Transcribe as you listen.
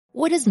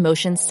What does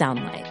motion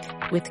sound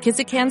like? With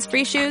Kizikans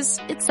free shoes,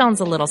 it sounds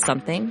a little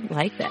something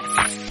like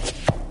this.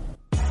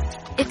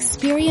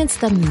 Experience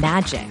the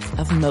magic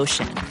of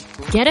motion.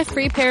 Get a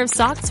free pair of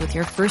socks with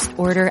your first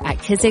order at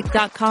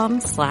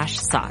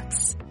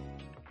kizik.com/socks.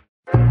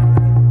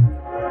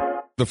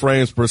 The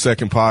Frames Per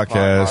Second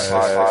podcast.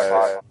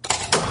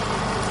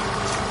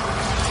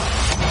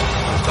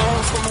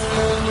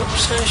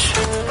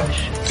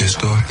 This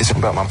story is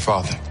about my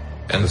father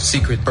and the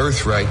secret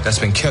birthright that's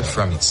been kept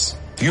from us.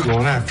 You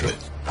going after it?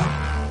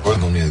 We're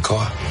gonna need a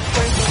car.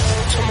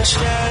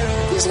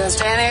 You gonna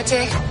stay there,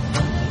 T?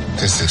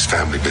 This is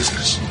family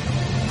business,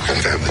 and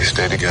families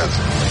stay together.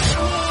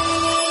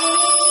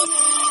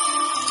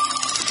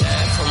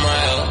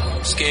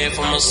 Scared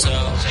for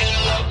myself.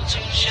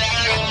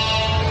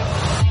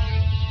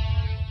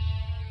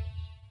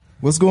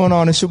 What's going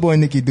on? It's your boy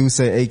Nikki Duce,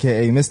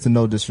 aka Mr.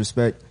 No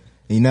Disrespect,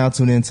 and you now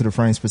tune in to the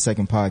Frames Per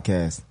Second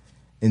podcast.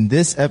 In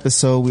this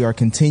episode, we are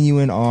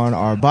continuing on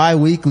our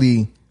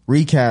bi-weekly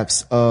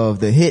recaps of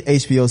the hit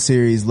HBO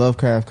series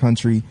Lovecraft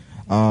Country,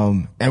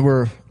 and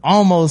we're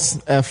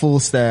almost at full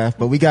staff,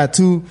 but we got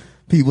two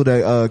people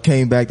that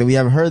came back that we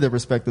haven't heard their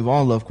perspective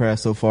on Lovecraft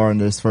so far in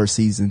this first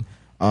season.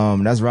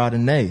 That's Rod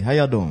and Nay. How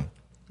y'all doing?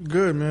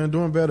 Good, man.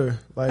 Doing better.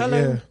 Hello.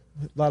 Yeah,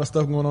 a lot of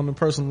stuff going on in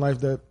personal life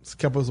that's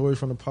kept us away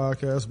from the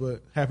podcast,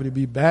 but happy to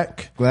be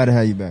back. Glad to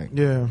have you back.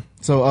 Yeah.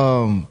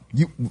 So,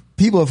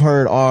 people have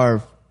heard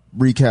our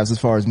recaps as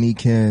far as me,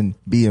 Ken,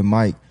 B, and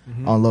Mike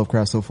on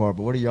Lovecraft so far,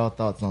 but what are y'all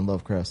thoughts on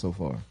Lovecraft so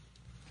far?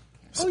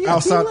 Oh yeah,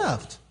 he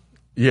left.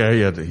 Yeah, he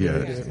had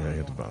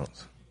to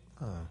bounce.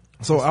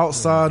 So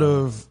outside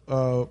of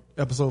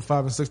episode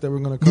 5 and 6 that we're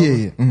going to cover?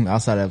 Yeah.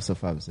 Outside of episode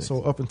 5 and 6.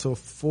 So up until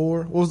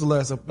 4? What was the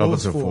last episode? Up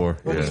until 4.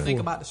 What did you think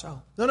about the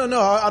show?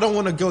 No. I don't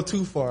want to go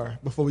too far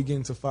before we get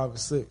into 5 and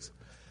 6.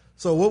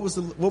 So what was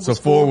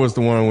 4 was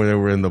the one where they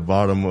were in the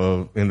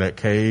bottom in that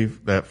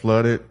cave that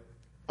flooded?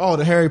 Oh,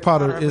 the Harry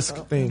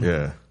Potter-esque thing.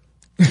 Yeah.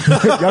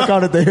 Y'all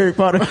called it the Harry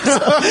Potter.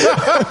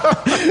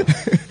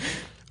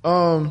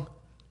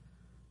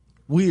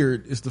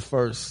 Weird is the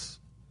first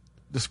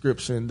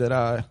description that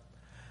I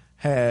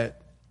had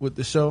with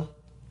the show.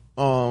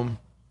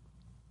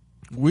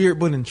 Weird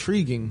but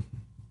intriguing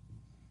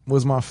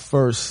was my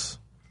first,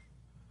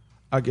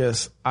 I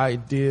guess,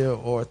 idea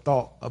or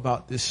thought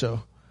about this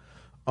show.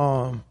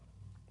 I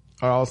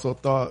also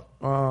thought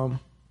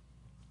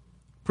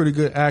pretty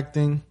good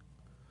acting,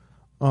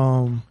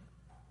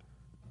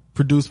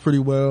 produced pretty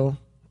well,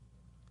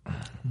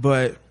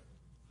 but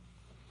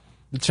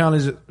the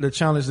challenge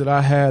that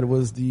I had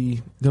was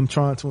them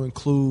trying to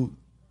include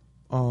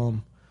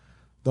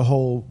the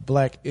whole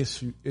black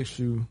issue. It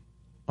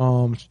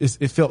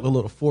felt a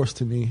little forced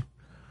to me.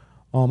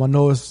 I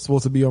know it's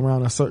supposed to be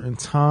around a certain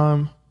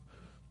time,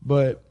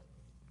 but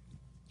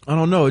I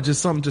don't know.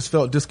 Something just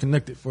felt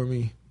disconnected for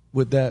me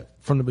with that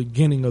from the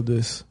beginning of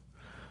this.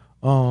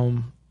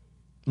 When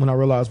I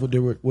realized what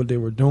they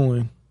were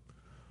doing,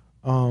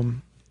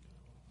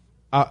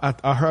 I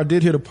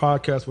did hear the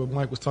podcast where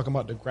Mike was talking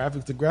about the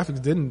graphics. The graphics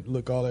didn't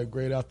look all that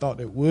great. I thought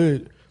it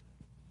would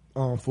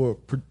for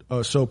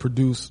a show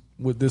produced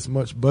with this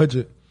much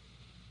budget.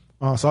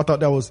 So I thought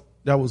that was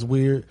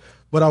weird.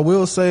 But I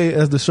will say,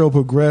 as the show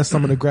progressed,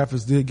 some of the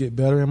graphics did get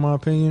better, in my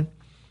opinion.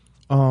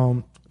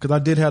 Because I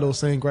did have those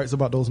same gripes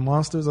about those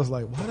monsters. I was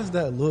like, why does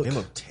that look? They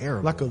look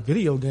terrible, like a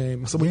video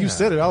game. So when you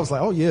said it, I was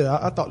like, oh yeah,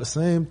 I thought the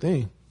same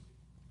thing.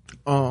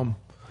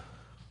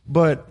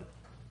 But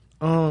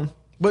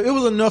it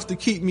was enough to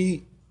keep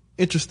me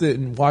interested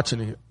in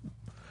watching it.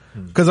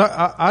 Because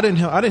I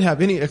didn't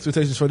have any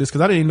expectations for this,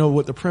 because I didn't know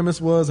what the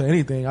premise was or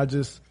anything. I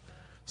just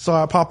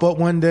saw it pop up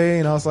one day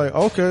and I was like,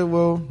 okay,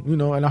 well,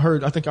 and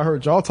I think I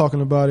heard y'all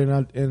talking about it,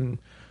 and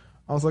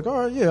I was like,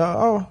 all right,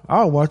 yeah,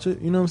 I'll watch it.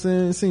 You know what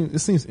I'm saying? It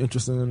seems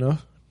interesting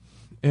enough.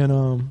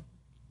 And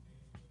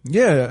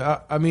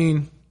I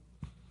mean,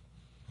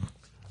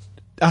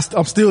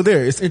 I'm still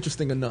there. It's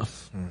interesting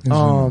enough.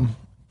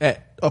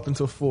 Up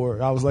until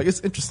 4, I was like, it's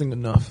interesting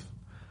enough.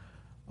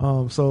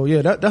 So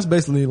yeah, that's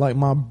basically like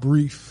my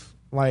brief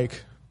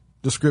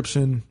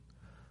description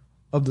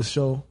of the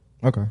show.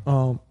 Okay.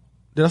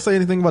 Did I say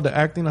anything about the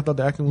acting? I thought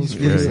the acting was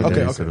really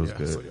okay. It was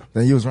good. So, yeah.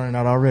 Then you was running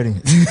out already.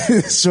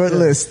 Short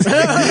list.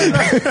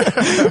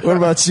 What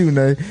about you,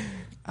 Nay?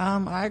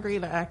 I agree.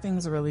 The acting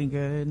is really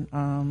good.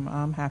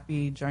 I'm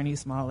happy Journey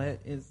Smollett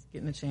is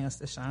getting a chance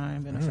to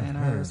shine. Been a fan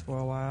of hers for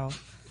a while.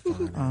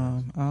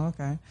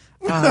 Okay.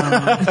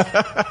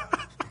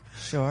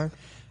 Sure.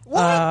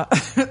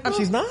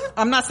 She's not?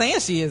 I'm not saying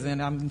she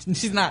isn't.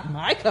 She's not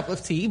my cup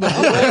of tea, but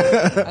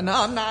okay. No,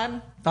 I'm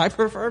not. I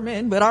prefer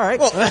men, but all right.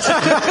 But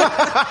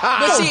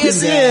she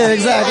is. Yeah,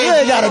 exactly. You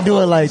ain't gotta do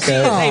it like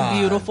that. She is a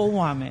beautiful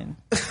woman.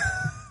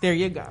 There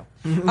you go.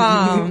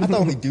 I thought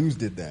only dudes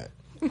did that.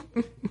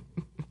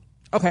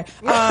 Okay.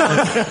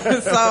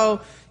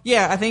 So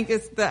yeah, I think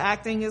the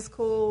acting is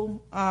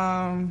cool.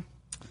 I'm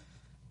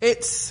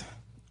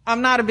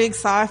not a big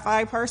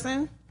sci-fi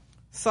person.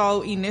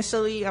 So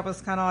initially I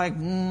was kind of like,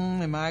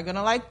 am I going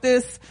to like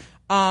this?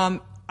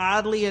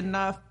 Oddly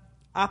enough,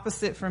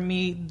 opposite for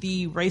me.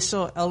 The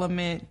racial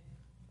element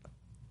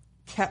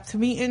kept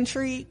me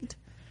intrigued.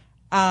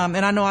 And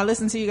I know I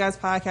listen to you guys'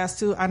 podcast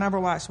too. I never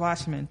watched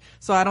Watchmen,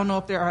 so I don't know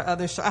if there are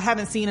other shows. I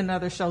haven't seen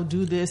another show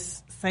do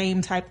this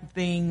same type of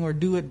thing or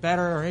do it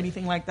better or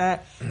anything like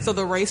that. So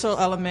the racial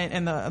element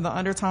and the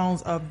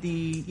undertones of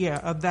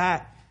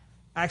that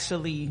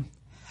actually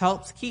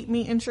helps keep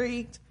me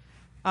intrigued.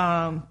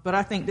 But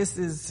I think this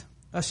is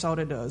a show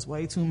that does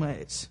way too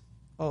much,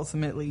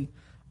 ultimately.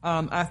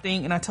 I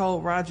think, and I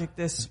told Roderick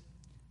this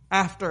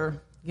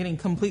after getting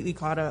completely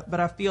caught up, but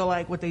I feel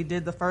like what they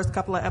did the first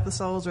couple of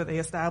episodes where they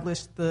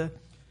established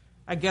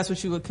I guess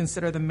what you would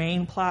consider the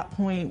main plot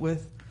point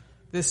with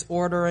this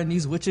order and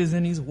these witches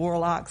and these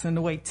warlocks and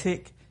the way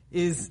Tick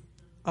is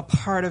a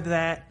part of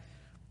that.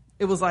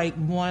 It was like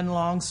one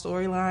long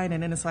storyline,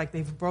 and then it's like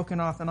they've broken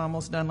off and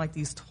almost done like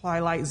these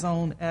Twilight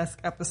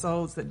Zone-esque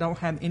episodes that don't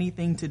have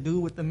anything to do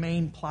with the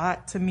main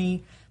plot to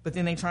me, but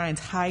then they try and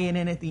tie it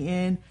in at the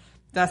end.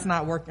 That's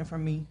not working for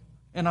me,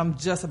 and I'm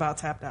just about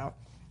tapped out.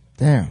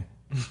 Damn.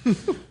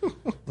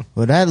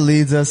 Well, that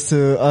leads us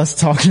to us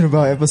talking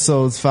about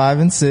episodes 5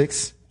 and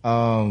 6.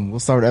 We'll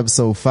start with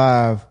episode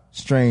 5,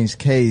 Strange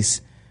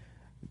Case.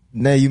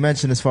 Now, you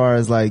mentioned as far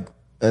as like,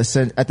 at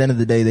the end of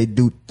the day,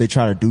 they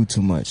try to do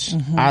too much.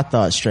 Mm-hmm. I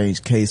thought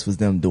Strange Case was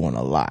them doing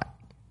a lot.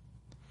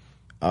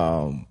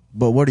 But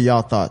what are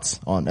y'all thoughts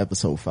on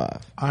episode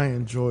 5? I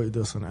enjoyed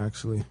this one,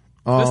 actually.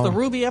 This the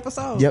Ruby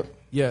episode? Yep.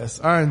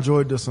 Yes, I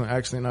enjoyed this one,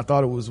 actually, and I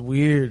thought it was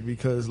weird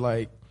because,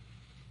 like,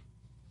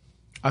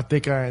 I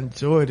think I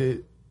enjoyed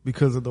it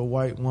because of the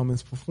white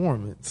woman's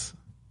performance.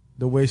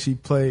 The way she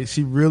played,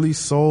 she really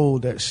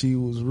sold that she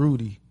was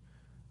Rudy.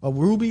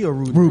 Ruby or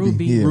Rudy?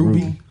 Ruby. Yeah,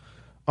 Ruby.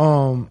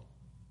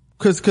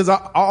 Cause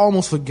I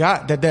almost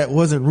forgot that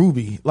wasn't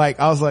Ruby. Like,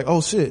 I was like, oh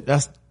shit,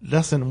 that's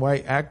a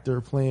white actor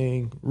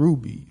playing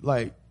Ruby.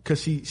 Like,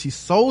 cause she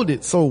sold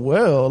it so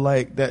well,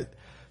 like that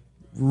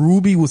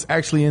Ruby was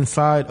actually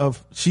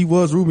she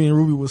was Ruby and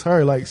Ruby was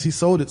her. Like, she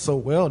sold it so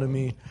well to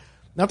me.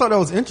 And I thought that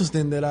was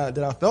interesting that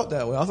I felt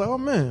that way. I was like, oh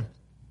man.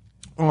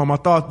 I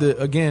thought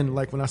that, again,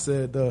 like when I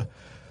said the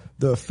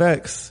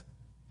effects,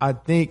 I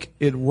think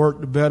it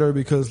worked better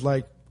because,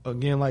 like,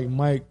 again, like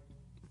Mike,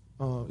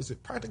 is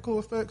it practical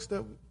effects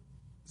that,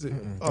 is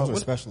it, those are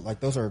special, like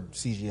those are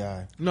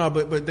CGI. No,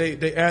 but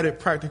they added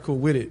practical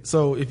with it.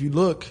 So if you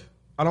look,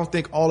 I don't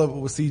think all of it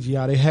was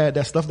CGI. They had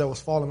that stuff that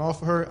was falling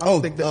off of her. I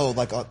think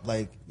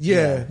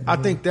yeah. I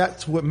think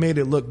that's what made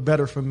it look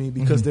better for me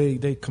because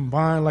they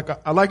combine, like,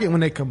 I like it when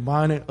they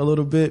combine it a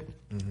little bit.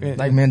 Mm-hmm. And,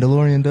 like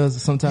Mandalorian does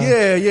sometimes.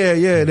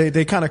 Yeah.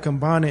 They kind of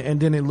combine it and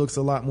then it looks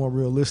a lot more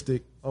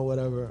realistic or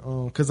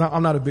whatever. Cause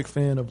I'm not a big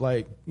fan of,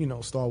 like, you know,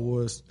 Star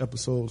Wars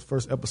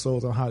first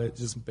episodes on how they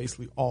just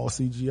basically all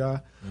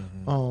CGI.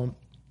 Mm-hmm.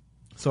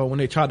 So when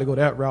they tried to go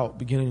that route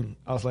beginning,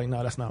 I was like,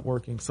 no, that's not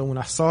working. So when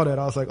I saw that,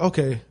 I was like,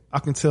 okay, I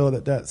can tell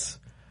that that's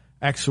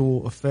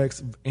actual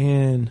effects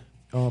and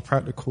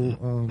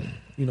practical,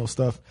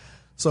 stuff.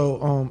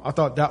 So I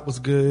thought that was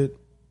good.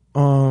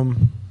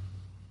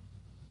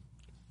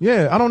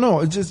 Yeah, I don't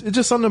know. It's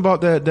just something about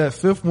that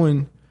fifth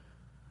one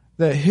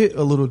that hit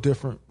a little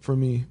different for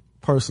me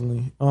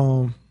personally.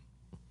 I'm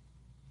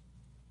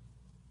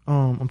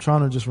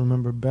trying to just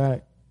remember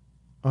back.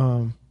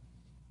 But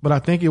I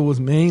think it was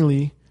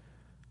mainly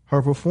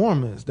her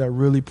performance that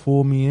really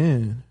pulled me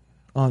in,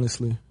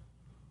 honestly.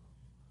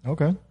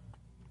 Okay.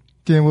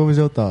 Ken, what was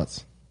your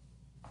thoughts?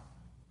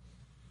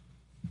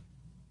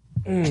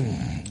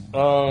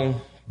 I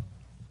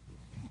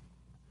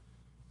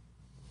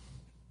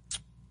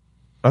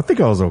think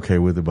I was okay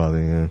with it by the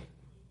end.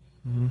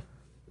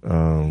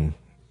 Mm-hmm.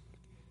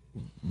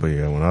 But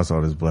yeah, when I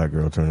saw this black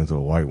girl turn into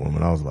a white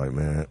woman, I was like,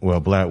 man,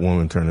 black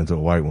woman turned into a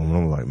white woman.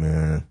 I was like,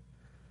 man,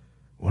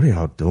 what are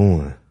y'all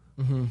doing?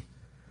 Mm-hmm.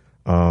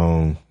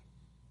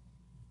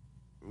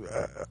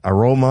 I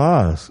roll my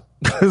eyes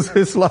because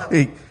it's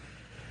like,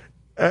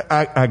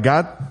 I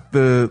got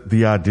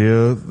the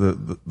idea,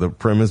 the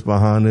premise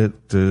behind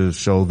it to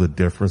show the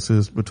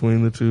differences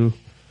between the two.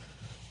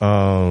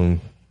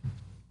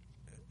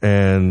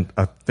 And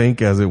I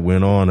think as it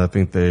went on, I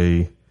think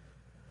they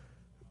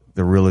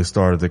really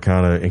started to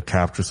kind of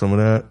capture some of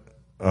that.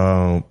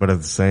 But at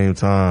the same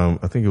time,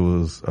 I think it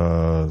was,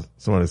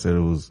 somebody said it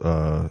was,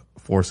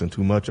 forcing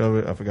too much of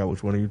it. I forgot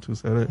which one of you two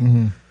said it.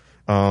 Mm-hmm.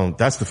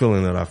 That's the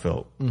feeling that I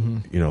felt,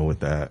 with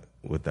that.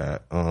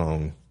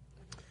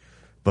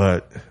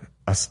 But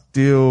I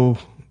still,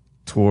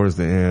 towards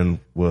the end,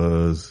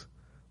 was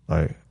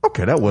like,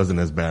 okay, that wasn't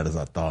as bad as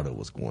I thought it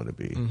was going to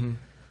be.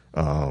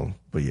 Mm-hmm.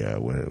 But yeah,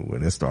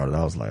 when it started,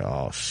 I was like,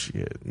 oh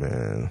shit,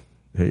 man.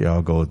 Here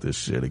y'all go with this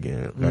shit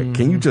again. Like,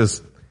 can you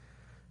just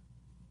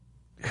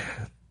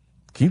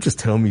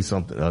tell me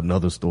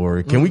another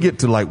story? Can we get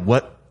to, like,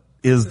 what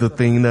is the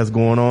thing that's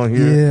going on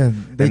here? Yeah.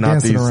 And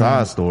not these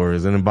side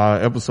stories. And then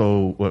by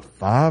episode,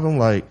 5, I'm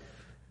like,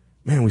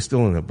 man, we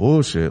still in the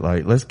bullshit.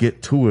 Like, let's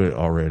get to it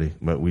already.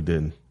 But we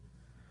didn't.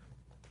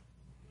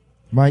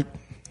 Mike?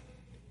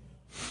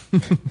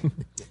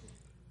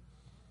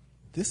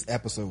 This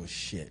episode was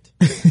shit.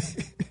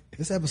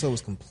 This episode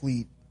was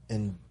complete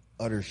and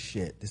utter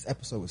shit. This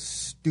episode was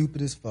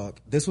stupid as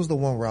fuck. This was the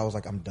one where I was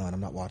like, I'm done.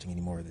 I'm not watching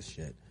any more of this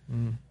shit.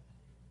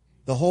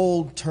 The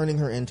whole turning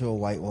her into a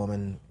white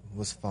woman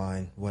was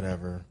fine,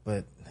 whatever.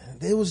 But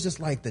it was just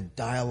like the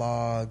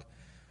dialogue,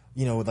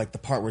 you know, like the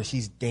part where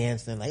she's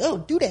dancing, like, oh,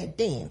 do that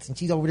dance. And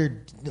she's over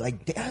there,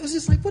 like, I was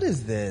just like, what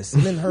is this?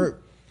 And then her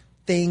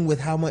thing with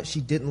how much she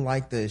didn't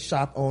like the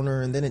shop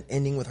owner, and then it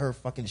ending with her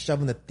fucking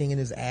shoving the thing in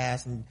his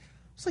ass. And I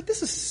was like,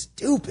 this is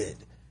stupid.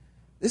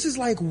 This is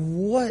like,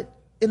 what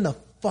in the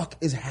fuck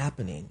is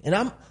happening? And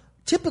I'm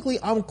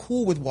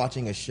cool with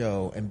watching a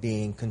show and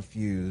being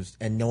confused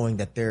and knowing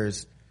that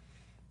there's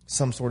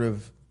some sort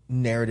of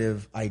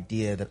narrative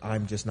idea that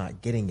I'm just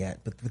not getting yet.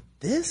 But with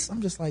this,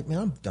 I'm just like, man,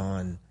 I'm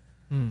done.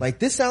 Like,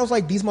 this sounds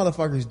like these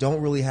motherfuckers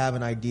don't really have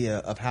an idea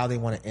of how they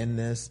want to end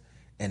this,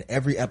 and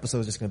every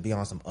episode is just going to be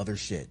on some other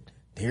shit.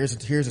 Here's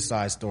a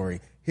side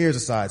story. Here's a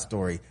side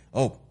story.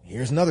 Oh,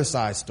 here's another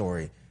side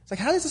story. It's like,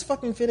 how does this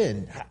fucking fit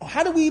in?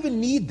 How do we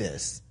even need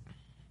this?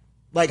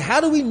 Like,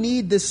 how do we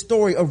need this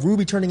story of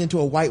Ruby turning into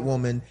a white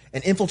woman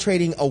and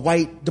infiltrating a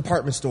white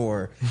department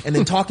store and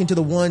then talking to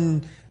the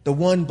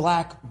one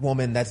black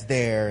woman that's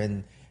there?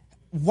 And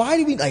why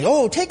do we, like,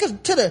 oh, take us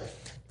to the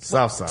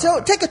South side.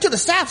 So take us to the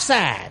south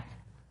side.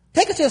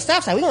 Take us to the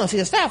south side. We want to see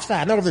the south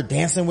side. Not over there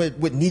dancing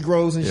with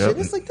Negroes and shit.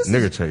 It's like, this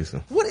nigger is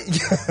chasing. what?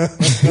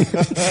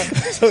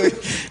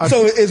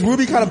 So is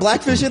Ruby kind of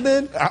blackfishing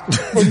then,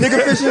 or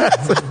nigger fishing?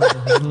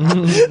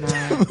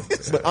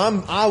 But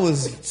I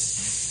was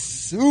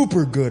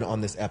super good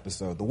on this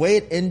episode. The way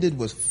it ended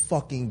was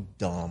fucking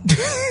dumb.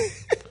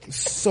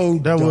 So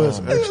That dumb. was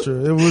extra.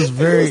 It was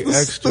very It was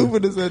the extra.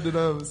 stupidest ending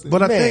I've ever seen.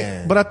 But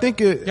Man. I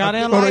think it. Y'all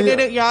didn't like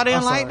it? Y'all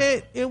didn't like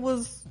it? It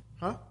was,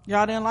 Huh?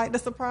 y'all didn't like the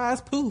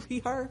surprise? Poof, he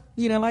hurt.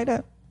 You didn't like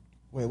that?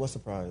 Wait, what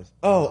surprise?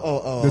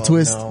 Oh, The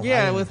twist? No,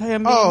 Yeah, with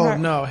him being Oh hurt.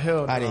 no,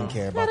 hell no. I didn't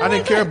care about I that.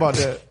 didn't care about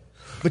that.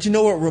 But you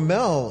know what?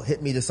 Ramel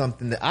hit me to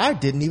something that I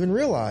didn't even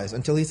realize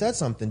until he said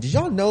something. Did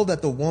y'all know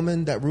that the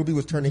woman that Ruby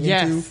was turning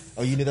Yes. into?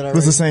 Oh, you knew that It already?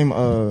 was the same, You It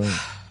didn't know.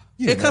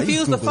 You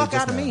confused the Googled it fuck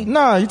just out of now. me.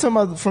 nah, you talking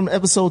about from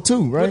episode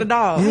 2, right? With the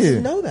dog. I Yeah.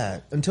 didn't know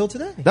that until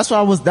today. That's why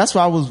I was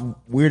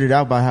weirded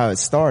out by how it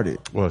started.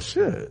 Well,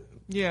 shit.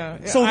 Yeah.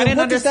 So I then didn't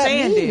what does that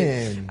understand mean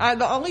it. then?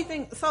 The only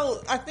thing,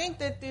 so I think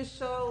that this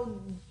show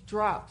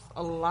drops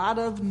a lot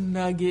of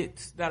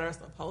nuggets that are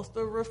supposed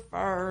to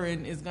refer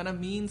and is going to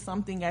mean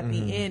something at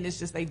the end. It's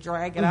just they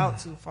drag it out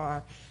too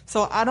far.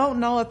 So I don't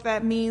know if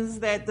that means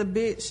that the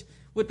bitch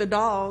with the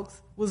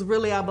dogs was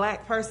really a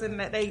black person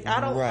that they, I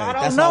don't Right.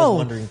 know. That's what I was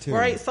wondering too.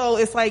 Right. So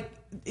it's like,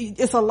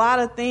 it's a lot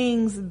of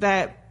things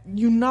that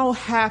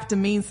have to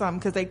mean something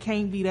because they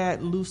can't be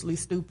that loosely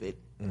stupid.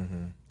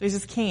 They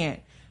just can't.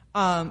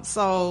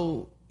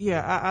 So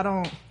yeah, I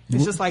don't,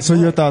 it's just like, So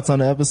your what? thoughts on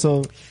the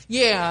episode?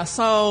 Yeah,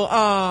 so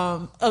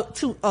a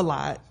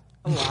lot.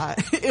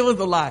 It was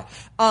a lot.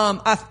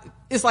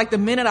 It's like the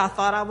minute I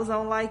thought I was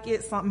gonna like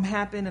it, something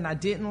happened and I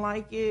didn't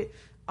like it.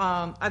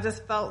 I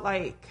just felt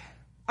like,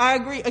 I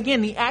agree.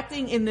 Again, the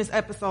acting in this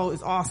episode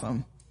is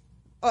awesome.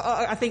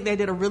 I think they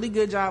did a really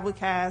good job with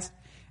cast,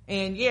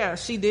 and yeah,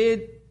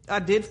 I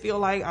did feel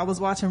like I was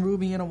watching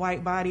Ruby in a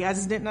white body. I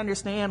just didn't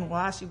understand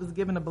why she was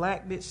giving a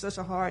black bitch such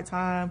a hard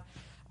time.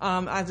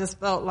 I just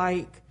felt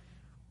like,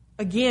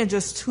 again,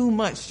 just too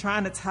much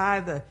trying to tie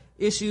the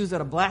issues that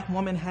a black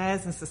woman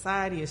has in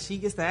society, and she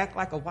gets to act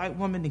like a white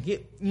woman to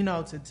get,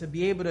 to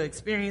be able to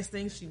experience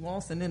things she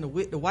wants, and then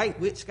the white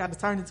witch got to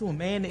turn into a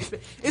man.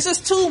 It's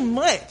just too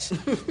much.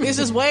 It's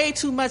just way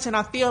too much, and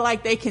I feel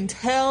like they can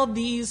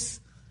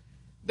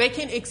they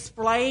can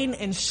explain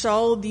and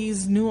show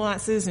these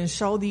nuances and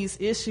show these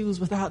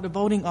issues without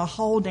devoting a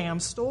whole damn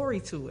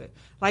story to it.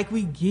 Like,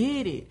 we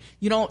get it.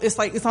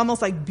 It's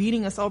almost like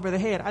beating us over the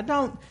head.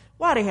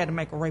 Why they had to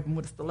make her rape him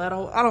with a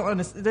stiletto? I don't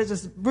understand. That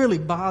just really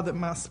bothered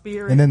my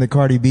spirit. And then the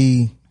Cardi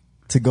B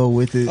to go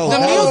with it.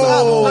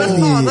 The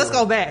music, let's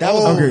go back. That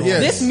was Okay. yes.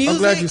 This music I'm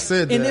glad you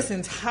said in that. this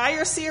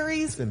entire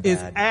series been is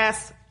bad.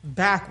 ass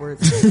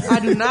backwards. I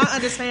do not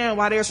understand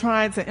why they're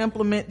trying to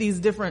implement these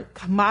different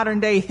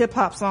modern day hip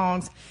hop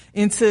songs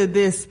into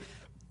this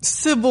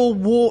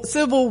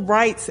civil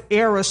rights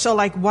era show.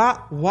 Like,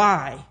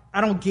 why? I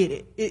don't get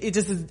it. It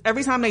just is,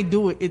 every time they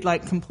do it, it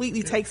like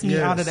completely takes me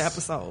out of the Yes.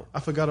 episode. I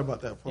forgot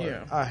about that part.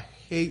 Yeah. I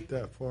hate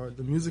that part.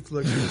 The music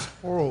selection is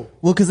horrible.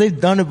 Well, cause they've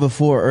done it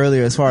before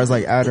earlier as far as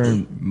like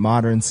adding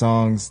modern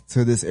songs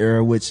to this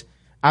era, which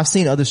I've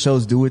seen other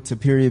shows do it to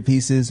period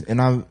pieces, and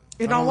It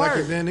I don't don't work.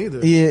 like it then either.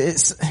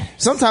 it's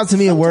sometimes to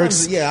me it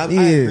works. Yeah, I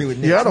agree with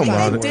Nick. Yeah, I don't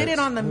Sometimes mind They it. did it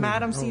on the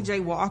Madam C.J.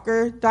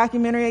 Walker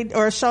documentary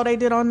or show they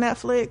did on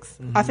Netflix.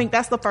 I think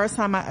that's the first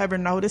time I ever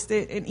noticed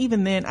it. And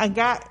even then, I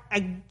got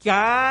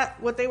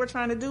what they were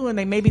trying to do, and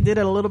they maybe did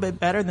it a little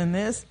bit better than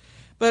this,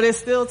 but it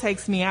still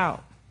takes me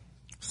out.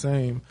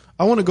 Same.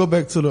 I want to go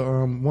back to the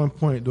one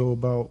point though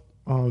about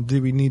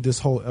did we need this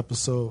whole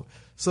episode?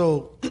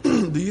 So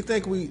do you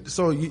think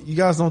you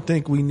guys don't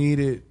think we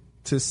needed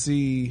to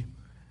see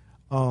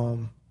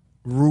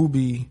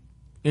Ruby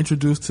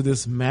introduced to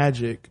this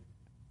magic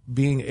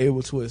being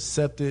able to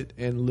accept it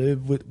and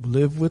live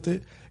with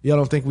it. Y'all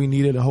don't think we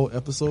needed a whole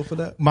episode for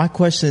that? My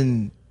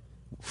question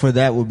for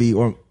that would be,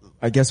 or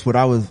I guess what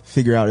I would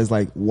figure out is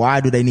like,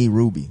 why do they need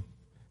Ruby?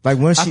 Like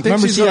when she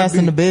asked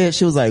in the bed,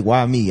 she was like,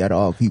 why me out of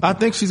all people? I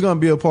think she's going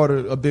to be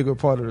a bigger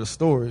part of the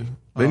story.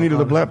 They needed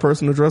a black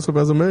person to dress up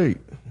as a maid.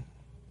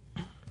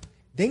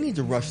 They need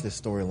to rush this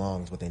story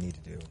along is what they need to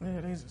do.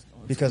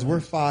 Because we're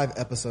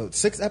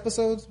 6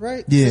 episodes,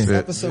 right? Yeah. 6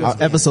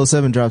 episodes. Episode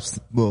 7 drops,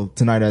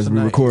 tonight as we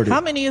record it.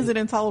 How many is it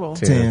in total?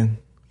 10.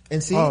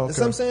 And see, that's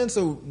what I'm saying.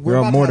 So we're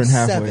up about more to than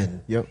have halfway.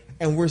 7. Yep.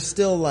 And we're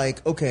still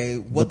like, okay,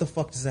 what the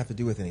fuck does this have to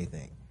do with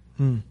anything?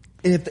 And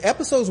if the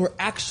episodes were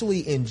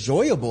actually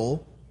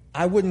enjoyable,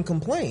 I wouldn't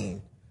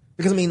complain.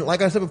 Because I mean,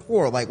 like I said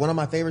before, like one of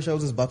my favorite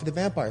shows is Buffy the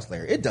Vampire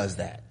Slayer. It does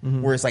that.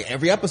 Where it's like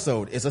every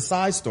episode is a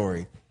side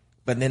story.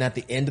 But then at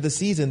the end of the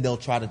season, they'll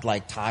try to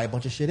like tie a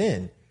bunch of shit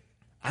in.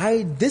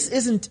 This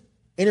isn't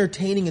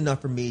entertaining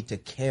enough for me to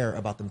care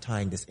about them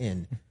tying this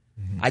in.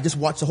 I just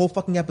watched the whole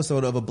fucking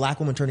episode of a black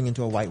woman turning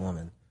into a white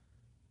woman.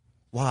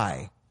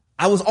 Why?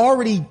 I was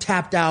already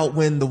tapped out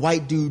when the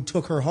white dude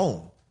took her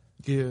home.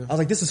 Yeah. I was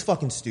like, this is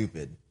fucking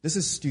stupid. This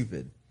is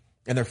stupid.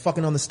 And they're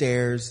fucking on the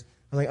stairs.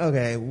 I'm like,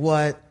 okay,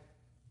 what?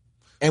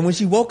 And when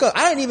she woke up,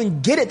 I didn't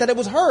even get it that it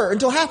was her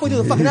until halfway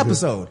through the fucking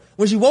episode.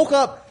 When she woke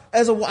up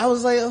I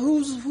was like,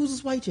 who's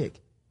this white chick?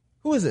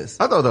 Who is this?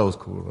 I thought that was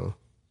cool though.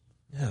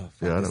 Yeah,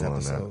 I didn't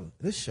want that.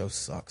 This show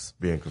sucks.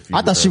 Being confused.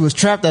 I thought she was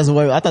trapped as a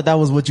white. I thought that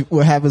was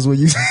what happens when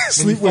you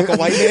sleep with a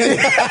white man.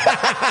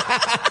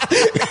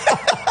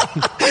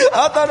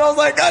 I thought I was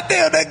like, God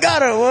damn, they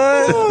got her.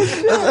 What?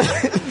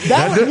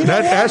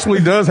 That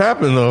actually does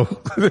happen though.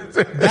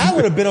 That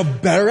would have been a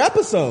better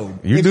episode.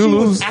 You if do she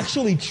lose. was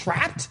actually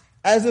trapped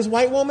as this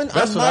white woman,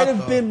 That's I might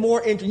have been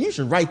more interested. You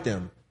should write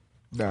them.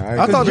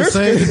 I thought the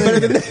same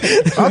thing.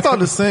 I thought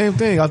the same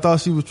thing. I thought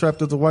she was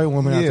trapped as a white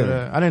woman after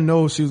that. I didn't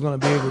know she was going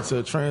to be able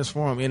to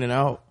transform in and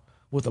out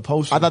with a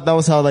potion. I thought that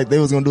was how like they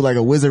was going to do like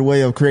a wizard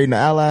way of creating an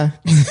ally.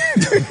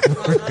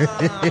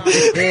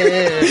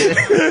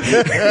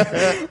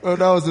 Well,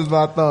 that was just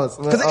my thoughts.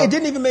 Because it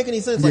didn't even make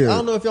any sense. Like, Yeah. I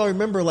don't know if y'all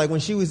remember, like when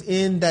she was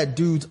in that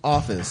dude's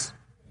office,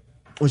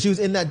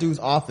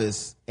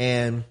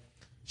 and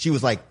she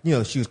was like, you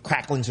know, she was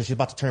crackling, so she was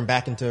about to turn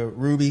back into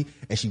Ruby,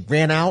 and she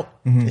ran out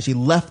and she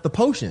left the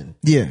potion.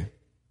 Yeah.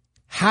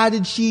 How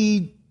did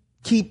she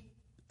keep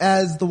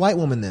as the white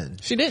woman then?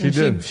 She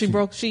didn't. She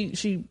broke.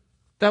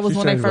 That was She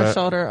when they changed first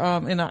that. showed her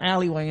in an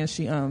alleyway, and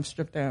she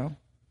stripped down.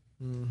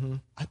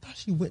 I thought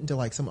she went into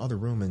like some other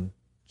room and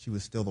she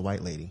was still the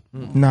white lady.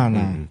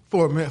 No.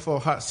 for a minute, for a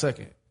hot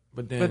second,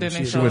 but then they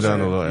she showed Went down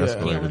a her. little Yeah.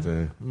 escalator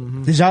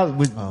thing. Did y'all,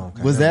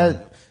 was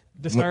that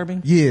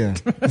Disturbing. Yeah.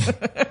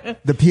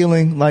 The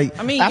peeling, like,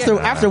 I mean,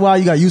 after a while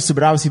you got used to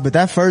it, obviously, but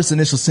that first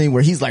initial scene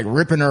where he's like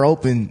ripping her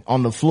open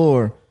on the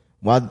floor,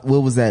 what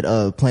was that,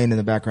 playing in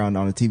the background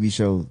on a TV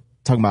show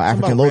talking about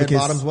African Red Lotus?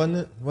 Bottoms, wasn't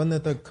it? Wasn't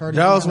it the Cardi?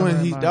 That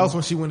was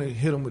when she went and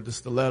hit him with the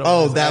stiletto.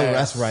 Oh, on his ass.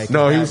 that's right.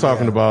 No, he was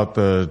talking about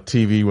the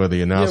TV where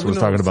the announcer we was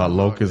know talking what about it's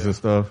about, locusts yeah. and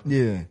stuff.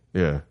 Yeah.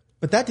 Yeah.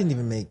 But that didn't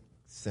even make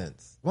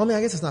sense. Well, I mean,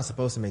 I guess it's not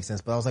supposed to make sense,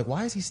 but I was like,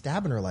 why is he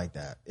stabbing her like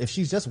that? If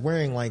she's just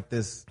wearing like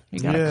this, You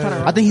gotta Yeah. cut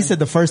her. I think he said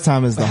the first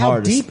time is the how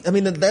hardest. deep? I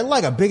mean, they're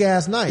like a big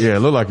ass knife. Yeah, it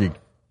looked like he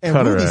and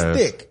cut her Ruby's ass.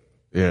 thick.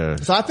 Yeah.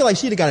 So I feel like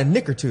she'd have got a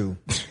nick or two.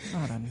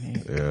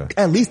 Yeah.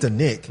 At least a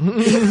nick.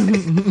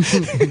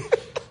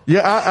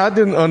 Yeah, I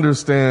didn't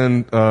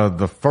understand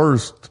the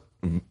first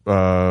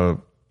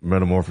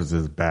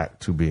metamorphosis back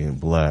to being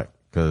black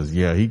because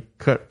he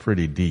cut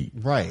pretty deep.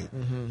 Right.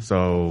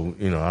 So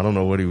I don't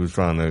know what he was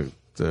trying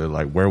to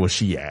like. Where was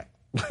she at?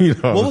 What was the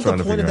trying to point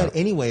of figure that out.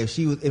 anyway?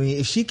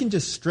 If she can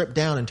just strip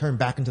down and turn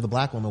back into the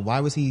black woman, why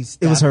was he?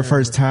 It was her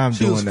first time She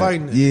doing was that.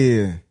 fighting it.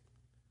 Yeah.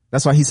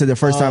 That's why he said the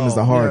first time is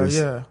the hardest.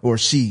 yeah. Or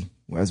she,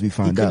 as we He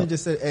find couldn't out. have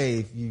just said, "Hey,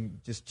 if you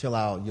just chill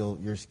out,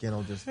 your skin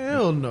will just."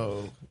 Hell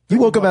no. You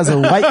woke up as a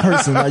white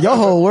person. Like, your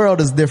whole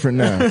world is different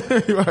now.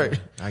 Right.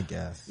 I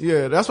guess.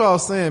 Yeah, that's what I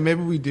was saying.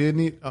 Maybe we did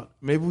need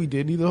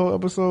the whole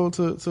episode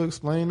to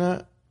explain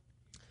that,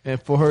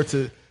 and for her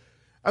to,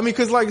 I mean,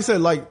 because like you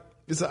said, like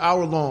it's an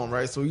hour long,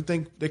 right? So you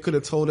think they could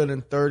have told it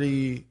in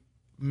 30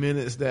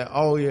 minutes that,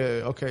 oh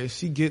yeah, okay,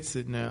 she gets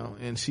it now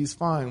and she's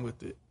fine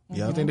with it.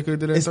 Yeah. You think they could have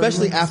did that? in 30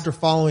 Especially minutes? after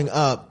following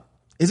up.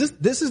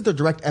 This is the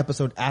direct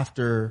episode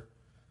after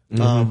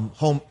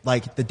home,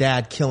 like the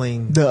dad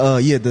killing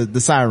The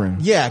siren.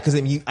 Yeah, because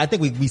I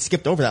think we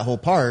skipped over that whole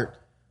part.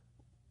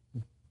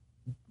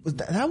 Was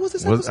that was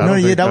this episode? I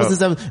don't think that was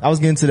this episode. I was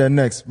getting to that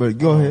next, but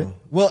go ahead.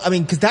 Well, I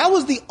mean, because that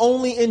was the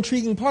only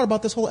intriguing part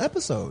about this whole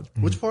episode.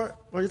 Which part?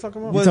 What are you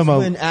talking about? Was talking about-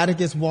 when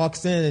Atticus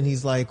walks in and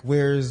he's like,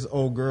 "Where's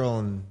old girl?"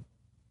 And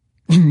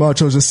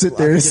Macho just sit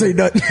there and say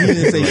nothing. he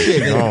didn't say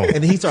shit. And, Oh. and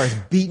then he starts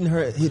beating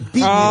her, beating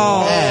his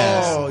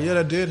ass. Oh, yeah,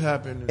 that did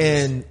happen.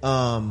 And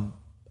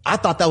I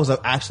thought that was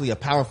actually a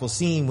powerful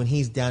scene when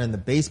he's down in the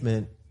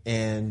basement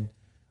and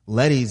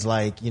Letty's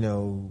like, you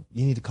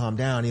need to calm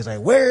down. He's like,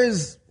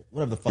 "Where's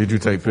whatever the fuck?" Did you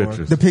he's looking take for.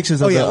 pictures? The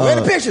pictures Oh of yeah, the where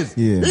the pictures?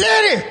 Yeah.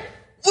 Letty,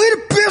 where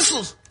the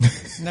pistols?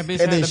 And that bitch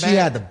And then had the she bag.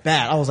 had the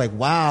bat. I was like,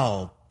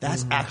 wow,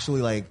 That's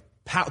actually like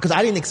because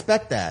I didn't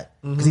expect that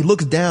because he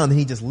looks down and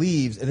he just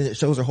leaves and then it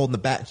shows her holding the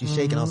bat and she's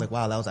shaking. I was like,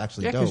 wow, that was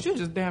actually dope. Because you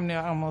just damn near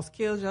almost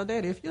killed your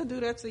daddy. If you do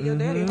that to your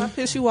daddy, if I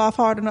piss you off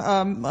hard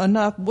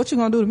enough, what you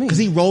gonna do to me? Because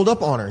he rolled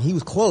up on her. He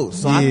was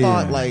close. So I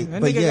thought like,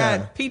 that but nigga yeah.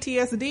 got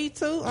PTSD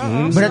too.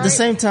 But at the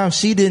same time,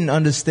 she didn't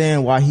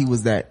understand why he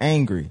was that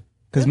angry.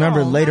 Because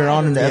remember later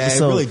on in the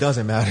episode, it really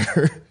doesn't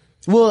matter.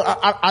 Well,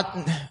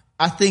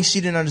 I think she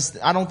didn't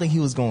understand. I don't think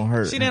he was going to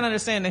hurt. She didn't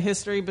understand the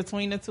history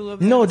between the two of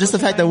them. No, just the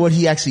fact that what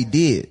he actually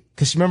did.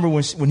 Because remember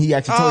when he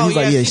actually told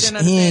her, he was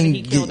like,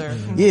 he killed her.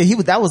 Yeah,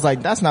 that was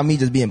like, that's not me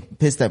just being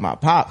pissed at my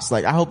pops.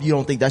 Like, I hope you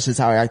don't think that's just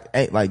how I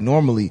act like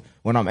normally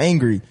when I'm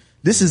angry.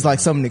 This is like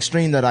something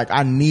extreme that like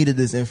I needed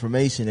this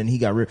information and he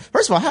got rid.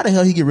 First of all, how the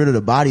hell he get rid of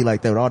the body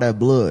like that with all that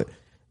blood?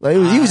 Like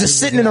he was just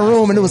sitting in a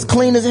room and it was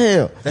clean as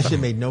hell. That shit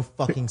made no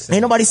fucking sense.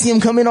 Ain't nobody see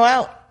him come in or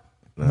out.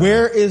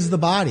 Where is the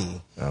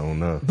body? I don't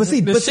know. But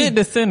see, the shit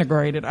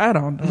disintegrated. I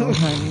don't know.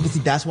 But see,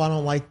 that's why I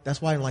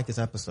didn't like this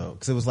episode.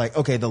 Cause it was like,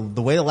 okay, the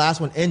way the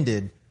last one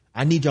ended,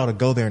 I need y'all to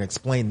go there and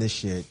explain this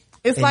shit.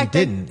 It's and like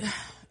you didn't.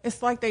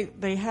 It's like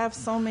they have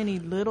so many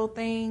little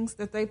things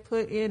that they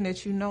put in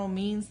that you know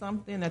mean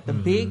something, that the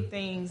big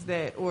things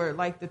that, or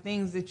like the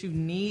things that you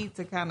need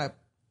to kind of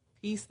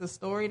piece the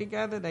story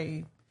together,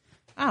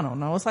 I don't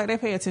know. It's like they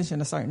pay attention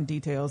to certain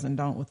details and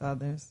don't with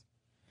others.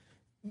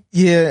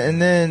 Yeah,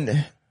 and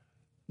then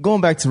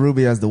going back to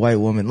Ruby as the white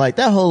woman, like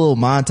that whole little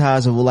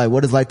montage of like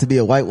what it's like to be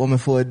a white woman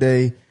for a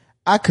day,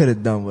 I could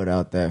have done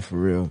without that for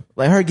real.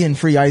 Like her getting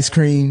free ice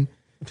cream,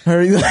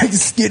 her like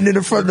just getting in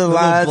the front of the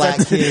lines.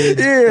 Black kid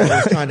yeah,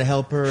 that was trying to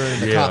help her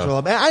and the cops were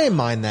up. I didn't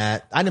mind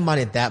that. I didn't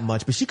mind it that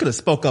much, but she could have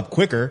spoke up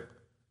quicker.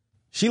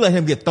 She let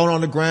him get thrown on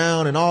the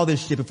ground and all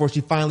this shit before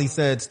she finally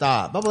said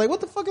stop. I'm like,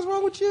 what the fuck is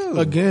wrong with you?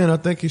 Again, I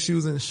think she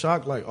was in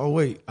shock like, oh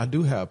wait, I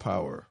do have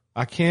power.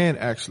 I can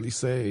actually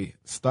say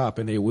stop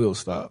and they will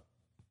stop.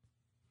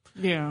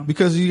 Yeah.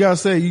 Because you gotta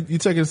say, you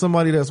taking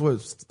somebody that's what,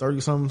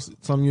 30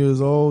 some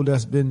years old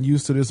that's been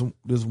used to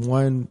this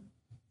one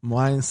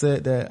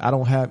mindset that I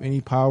don't have any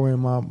power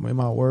in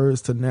my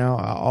words to now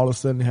I all of a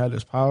sudden have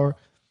this power.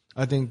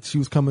 I think she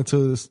was coming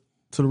to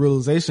the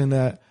realization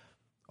that,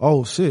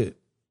 oh shit,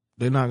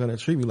 they're not going to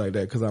treat me like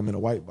that because I'm in a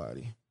white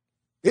body.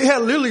 It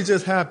had literally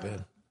just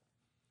happened.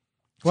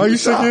 Why you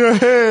shaking your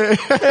head?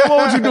 Hey,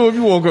 what would you do if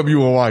you woke up you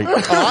were white?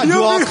 I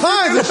do all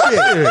kinds of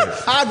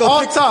shit. I go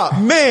on top.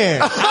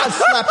 Man, I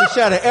slap the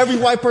shit out of every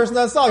white person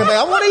I saw. I'm like,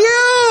 I want you.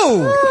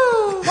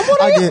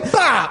 I want you.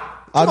 Bop.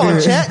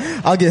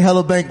 I'll get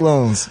hella bank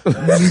loans.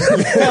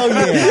 Hell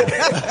yeah.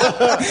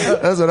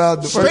 That's what I'll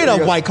do. Straight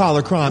up white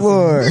collar crime.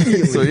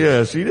 So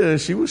yeah, she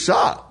did. She was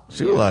shocked.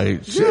 She was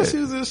like, shit. Yeah, she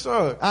was in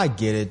shock. I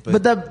get it.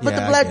 But the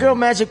black girl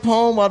magic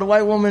poem while the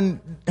white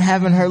woman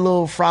having her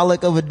little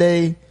frolic of a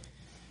day.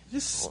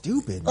 Just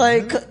stupid.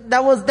 Like,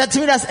 that to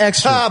me, that's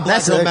extra.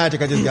 Black girl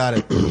magic. I just got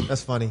it.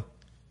 That's funny.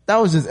 That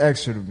was just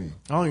extra to me.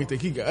 I don't even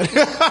think he got it.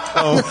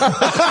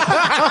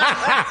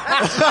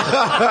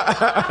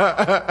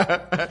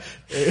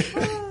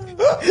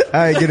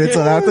 I ain't get into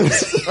that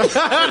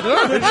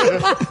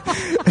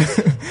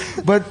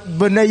afterwards.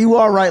 But now you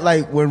are right.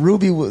 Like when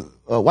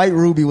white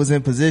Ruby was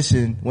in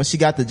position, when she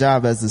got the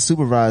job as the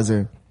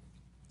supervisor,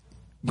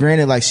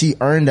 granted, like she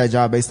earned that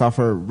job based off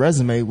her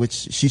resume, which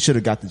she should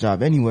have got the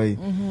job anyway.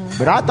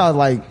 But I thought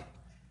like,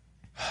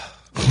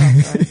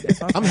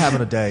 I'm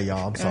having a day,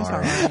 y'all. I'm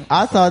sorry.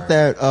 I thought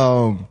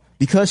that,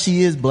 because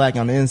she is black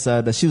on the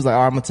inside, that she was like,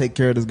 I'm gonna take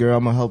care of this girl.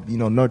 I'm gonna help,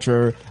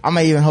 nurture her. I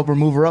may even help her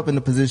move her up in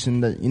the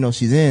position that,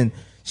 she's in.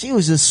 She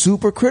was just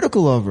super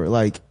critical of her,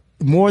 like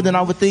more than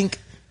I would think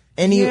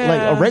like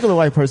a regular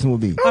white person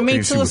would be. I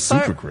mean, she was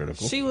super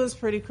critical. She was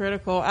pretty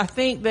critical. I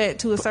think that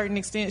to a certain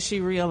extent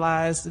she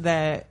realized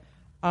that,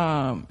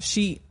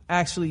 she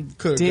actually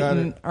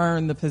didn't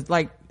earn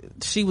like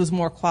she was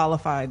more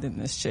qualified than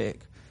this chick.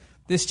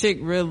 This chick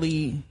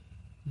really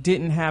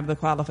didn't have the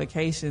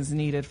qualifications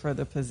needed for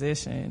the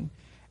position.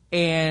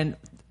 And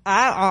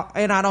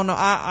I don't know,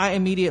 I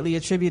immediately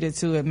attributed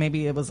to it,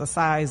 maybe it was a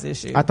size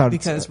issue. I thought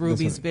because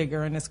Ruby's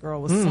bigger and this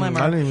girl was slimmer.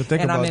 I didn't even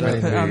think about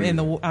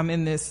that. I'm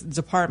in this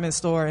department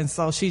store, and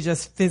so she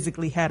just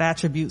physically had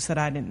attributes that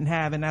I didn't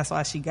have, and that's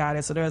why she got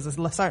it. So there's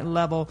a certain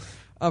level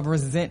of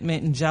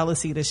resentment and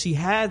jealousy that she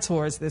had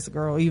towards this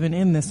girl, even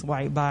in this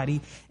white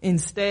body,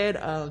 instead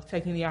of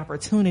taking the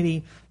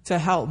opportunity to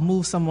help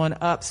move someone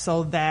up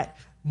so that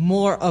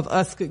more of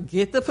us could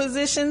get the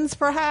positions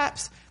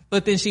perhaps.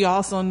 But then she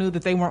also knew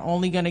that they weren't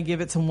only going to give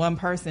it to one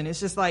person.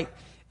 It's just like,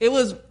 like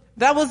I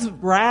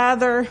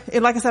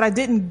said, I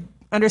didn't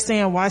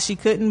understand why she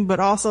couldn't, but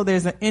also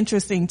there's an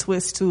interesting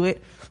twist to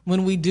it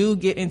when we do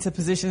get into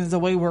positions the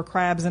way we're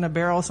crabs in a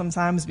barrel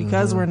sometimes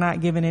because we're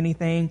not given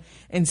anything,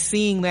 and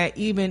seeing that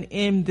even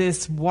in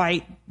this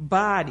white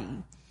body,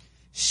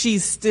 she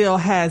still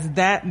has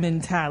that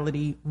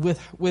mentality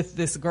with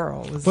this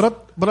girl.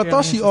 But I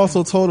thought she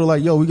also told her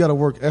like, yo, we got to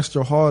work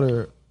extra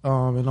harder.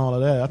 And all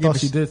of that. I thought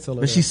she did tell her.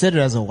 But that. she said it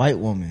as a white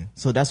woman,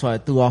 so that's why I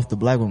threw off the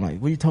black woman.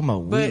 Like, what are you talking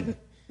about? But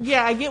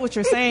yeah, I get what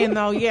you're saying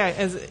though. Yeah,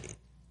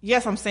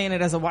 yes, I'm saying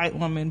it as a white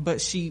woman,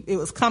 but it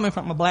was coming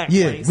from a black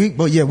Yeah, place. we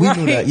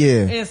knew that.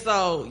 Yeah. And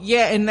so,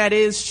 and that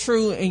is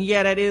true. And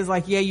that is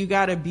like, you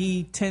got to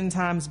be 10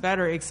 times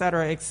better, et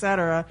cetera, et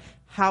cetera.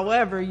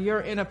 However, you're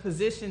in a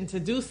position to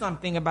do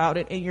something about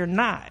it and you're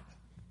not.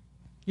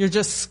 You're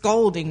just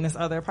scolding this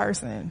other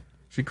person.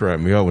 She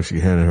cracked me up when she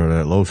handed her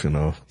that lotion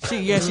off.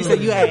 She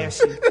said, you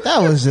ashy. That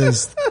was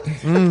just,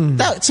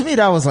 that, to me,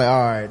 that was like, all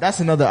right, that's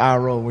another eye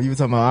roll. When you were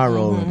talking about eye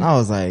rolling, I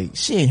was like,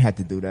 she ain't had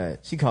to do that.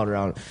 She called her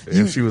out.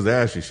 If she was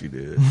ashy, she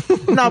did.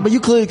 No, but you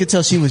clearly could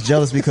tell she was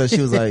jealous because she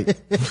was like,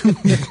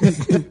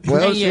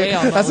 well,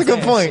 that's a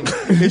good point.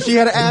 If she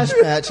had an ash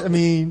patch, I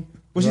mean,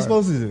 what's she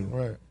supposed to do?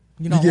 Right.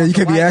 You know, you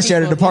can't be ashy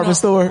at a department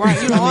store.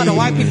 Right. You don't want the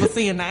white people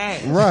seeing the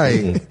ass.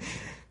 Right.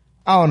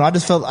 I don't know. I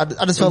just felt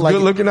like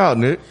good looking out,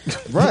 Nick.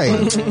 Right.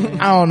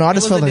 I don't know. I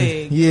just felt like,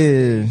 dig.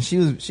 yeah, she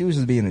was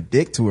just being a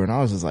dick to her, and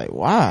I was just like,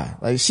 why?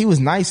 Like, she was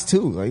nice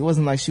too. Like, it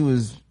wasn't like she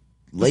was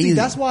lazy. See,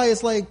 that's why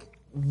it's like,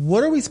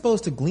 what are we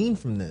supposed to glean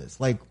from this?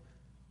 Like,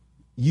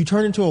 you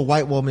turn into a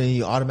white woman and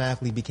you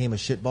automatically became a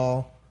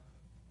shitball.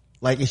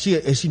 Like, is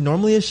she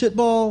normally a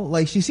shitball?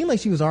 Like, she seemed like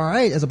she was all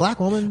right as a black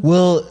woman.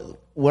 Well,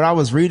 what I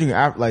was reading,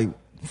 like,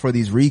 for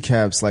these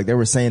recaps, like, they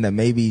were saying that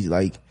maybe,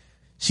 like,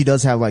 she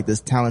does have, like,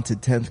 this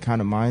talented 10th kind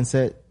of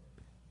mindset.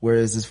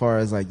 Whereas as far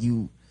as, like,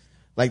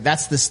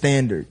 that's the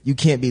standard. You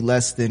can't be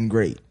less than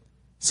great.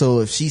 So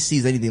if she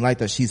sees anything like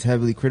that, she's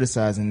heavily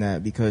criticizing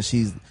that because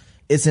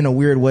it's in a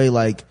weird way,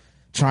 like,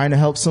 trying to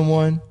help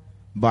someone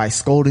by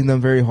scolding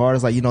them very hard.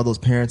 It's like, you know, those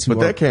parents who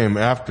that came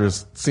after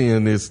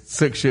seeing this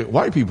sick shit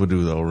white people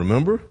do, though,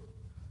 remember?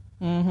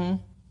 Mm-hmm.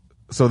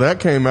 So that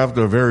came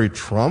after a very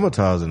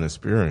traumatizing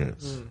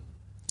experience.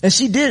 And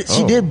she did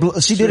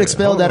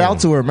expel that out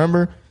to her,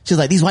 remember? She was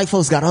like, these white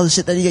folks got all this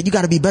shit that you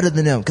got to be better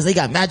than them because they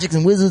got magics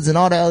and wizards and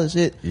all that other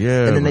shit.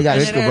 Yeah. And then they got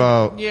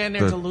and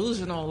they're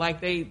delusional.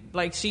 Like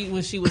when she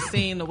was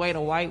seeing the way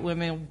the white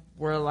women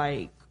were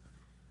like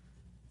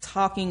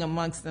talking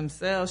amongst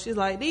themselves, she's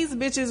like, these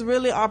bitches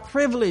really are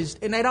privileged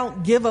and they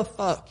don't give a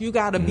fuck. You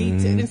got to be,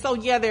 and so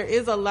there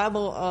is a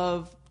level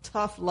of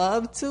tough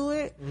love to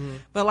it.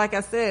 But like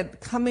I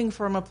said, coming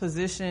from a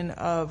position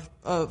of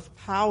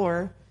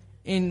power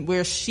in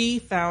where she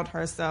found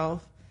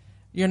herself,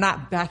 you're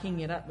not backing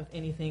it up with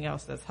anything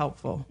else that's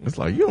helpful. It's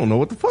like, you don't know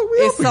what the fuck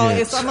we up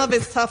against. Some of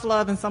it's tough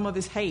love and some of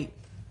it's hate.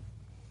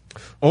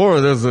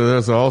 Or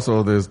there's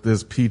also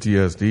this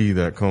PTSD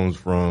that comes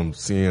from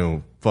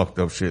seeing fucked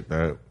up shit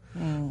that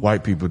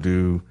white people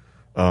do,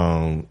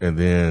 and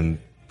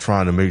then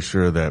trying to make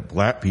sure that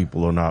black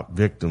people are not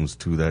victims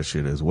to that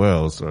shit as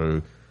well.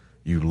 So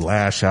you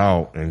lash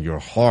out and you're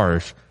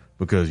harsh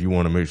because you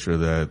want to make sure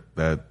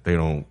that they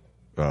don't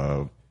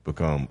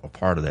become a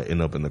part of that,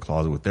 end up in the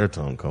closet with their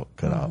tongue cut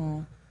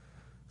out.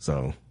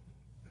 So.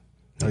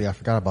 Oh yeah, I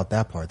forgot about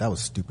that part. That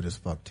was stupid as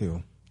fuck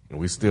too. And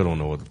we still don't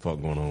know what the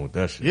fuck going on with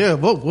that shit. Yeah,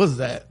 what was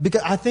that?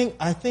 Because I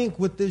think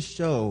with this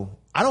show,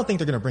 I don't think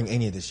they're gonna bring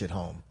any of this shit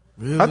home.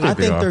 Really? I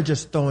think they're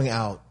just throwing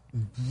out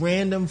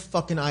random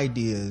fucking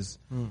ideas.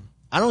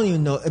 I don't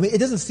even know. I mean, it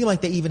doesn't seem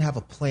like they even have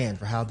a plan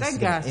for how this is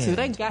going to end.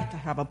 They got to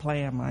have a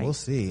plan, Mike. We'll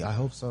see. I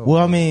hope so.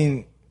 Well, I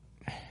mean,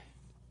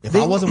 if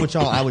I wasn't with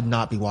y'all, I would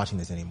not be watching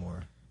this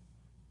anymore.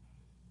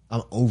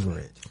 I'm over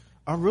it.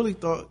 I really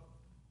thought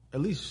at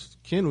least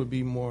Ken would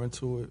be more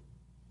into it.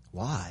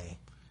 Why?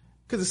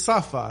 Because it's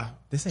sci-fi.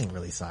 This ain't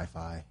really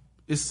sci-fi.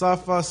 It's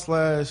sci-fi /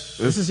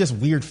 This is just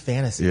weird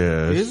fantasy.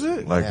 Yeah. Is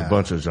it? Like Yeah. a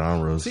bunch of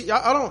genres See,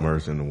 I don't.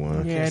 merged into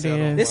one. Yeah, it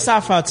is. it's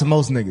sci-fi to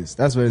most niggas.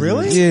 That's what it is.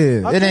 Really?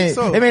 Yeah. I It think ain't,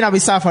 so. it may not be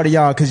sci-fi to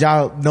y'all cause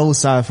y'all know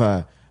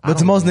sci-fi. But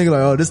to most niggas like,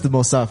 oh, this is the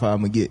most sci-fi I'm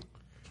gonna get.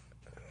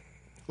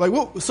 Like,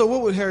 what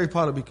would Harry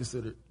Potter be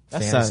considered?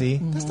 That's Fantasy.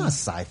 That's not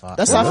sci-fi.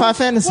 That's sci-fi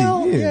fantasy.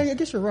 Well, yeah. I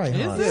guess you're right.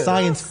 Huh? Is it?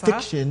 Science Sci-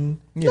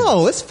 fiction.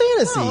 No, it's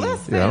fantasy. No,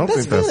 that's Yeah, I don't think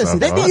that's fantasy. sci-fi.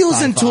 They be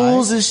using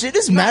tools and shit.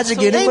 It's magic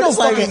in it. Ain't but no it's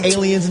like fucking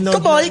aliens and no.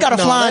 Come on, you got a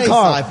no, flying that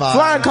car. ain't sci-fi.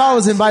 Flying car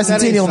was in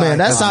Bicentennial Man.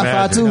 That's sci-fi. sci-fi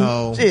Magic. too.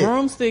 No. Shit.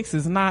 Broomsticks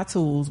is not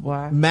tools,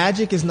 boy.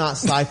 Magic is not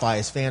sci-fi.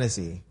 It's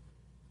fantasy.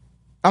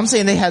 I'm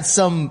saying they had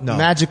some No.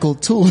 magical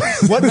tools.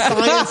 What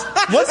science?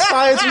 What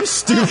science? You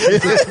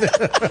stupid.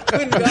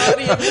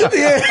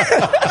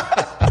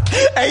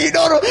 Hey, you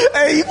know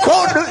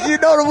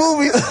the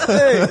movies.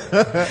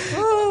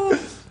 Hey.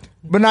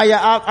 But now,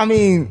 yeah, I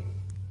mean,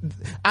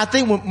 I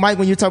think Mike,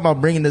 when you're talking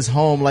about bringing this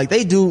home, like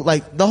they do,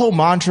 like the whole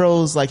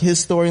Montrose, like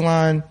his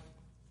storyline,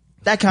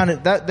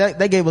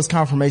 that gave us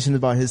confirmation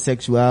about his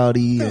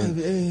sexuality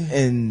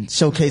and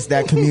showcased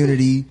that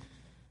community.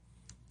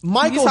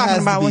 Michael You talking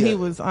has about to when be he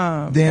was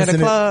at Dancing a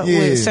club yeah.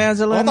 with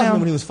Shangela I'm and talking them?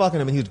 when he was fucking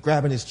him and he was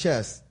grabbing his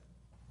chest.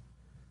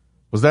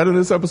 Was that in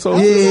this episode?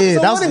 Yeah,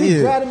 So that what was if he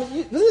yeah. grabbed him? Oh,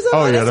 yeah,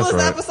 This that's was the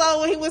right. episode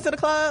when he went to the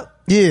club?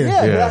 Yeah. Yeah,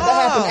 Yeah. that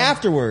happened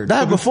afterwards.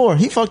 That before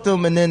he fucked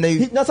them and then they.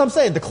 That's what I'm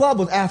saying. The club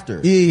was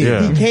after.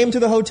 Yeah. He came to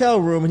the hotel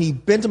room and he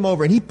bent him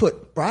over and he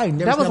put Brian.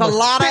 That was a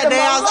lot of damn.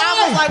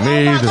 I was like, Me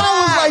oh my either. God.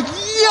 I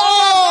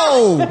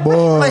was like,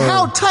 yo, like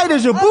how tight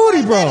is your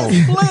booty, bro?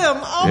 Slim.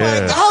 Oh my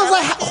Yeah. God. I was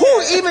like,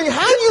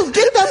 how do you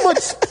get that much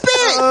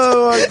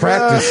spit?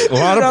 Practice. A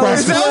lot of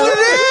Is practice. that what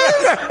it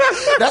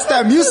is? That's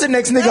that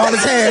Mucinex nigga on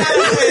his hand.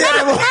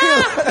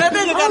 That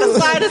nigga got a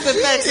sinus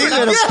infection.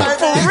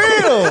 For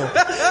real.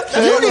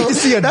 You need to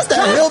see a That's that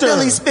doctor.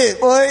 hillbilly spit,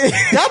 boy.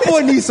 That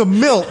boy needs some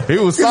milk. He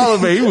was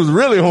salivating. He was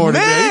really horny.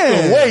 Man. He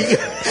couldn't wait.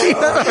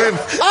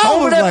 I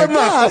was like,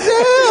 God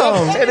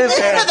damn. And his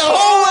hand the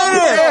whole way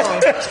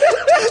there.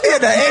 He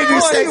had the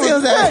angry sex.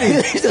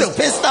 He was just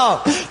pissed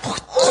off.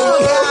 Oh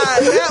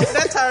God,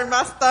 that turned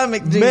my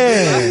stomach. Jesus.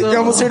 Man. You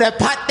almost hear that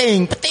pot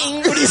thing.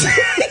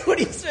 What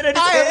do you spit in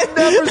his I hand? have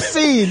never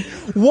seen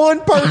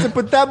one person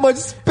put that much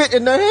spit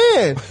in their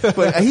hand.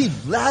 But he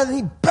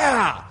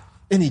bow,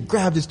 and he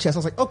grabbed his chest. I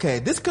was like, okay,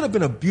 this could have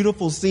been a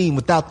beautiful scene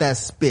without that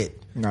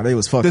spit. No, they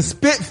was fucking. The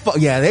spit,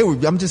 yeah, they were.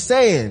 I'm just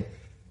saying,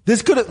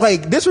 this could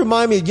have this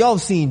remind me of y'all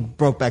seen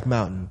Brokeback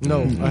Mountain.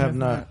 No, I have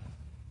not.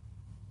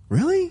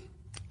 Really?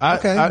 I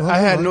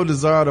had well. no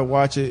desire to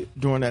watch it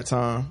during that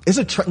time, It's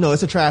a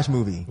trash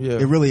movie. Yeah.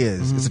 It really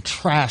is. It's a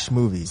trash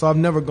movie. so I've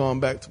never gone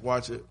back to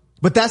watch it.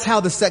 But that's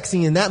how the sex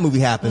scene in that movie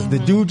happens. The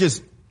dude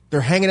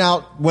they're hanging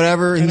out,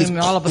 whatever, and And he then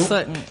just all of a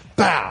sudden,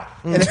 bow.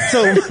 And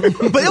so,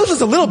 but it was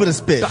just a little bit of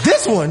spit.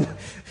 This one,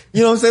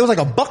 you know what I'm saying? It was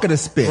like a bucket of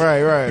spit.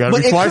 Right. Gotta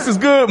But be it twice could- as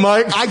good,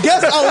 Mike. I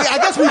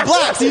guess we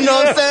blacks, you know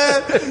what I'm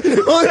saying? You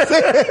know what I'm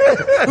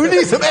saying? We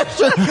need some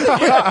extra.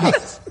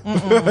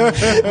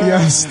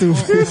 Yeah,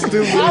 stupid.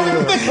 I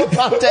didn't think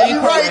about that.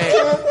 You're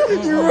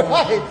right. You're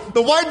right.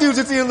 The white dudes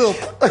just see a little,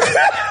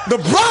 the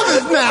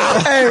brothers now.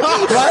 Hey,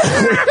 right?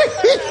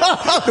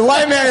 The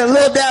white man and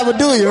little dad would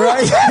do you,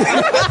 right?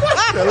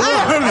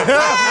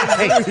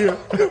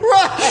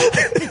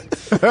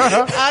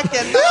 I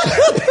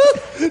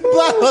cannot.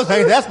 Black was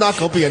like, that's not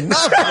gonna be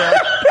enough, man.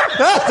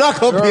 That's not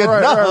gonna be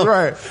enough.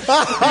 Right.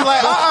 You're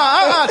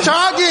like,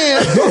 try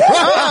again.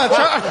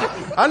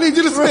 I need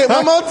you to spit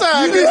one more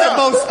time. You need some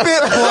more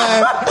spit,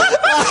 boy.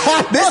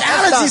 This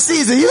allergy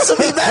season used to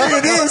be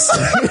better than this.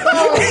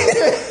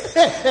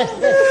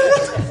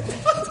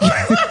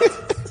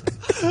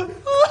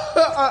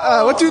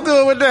 What you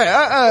doing with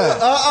that?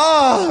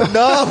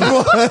 No,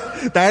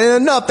 boy. That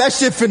ain't enough. That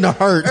shit finna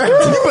hurt.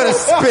 You better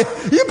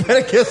spit. You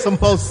better get some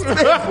more spit,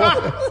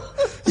 boy.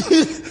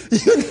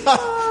 You not.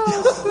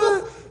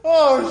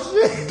 Oh,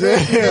 shit.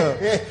 Damn.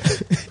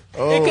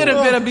 It could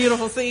have been a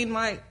beautiful scene,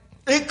 Mike.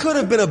 It could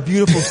have been a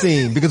beautiful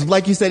scene because,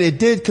 like you said, it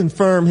did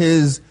confirm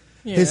his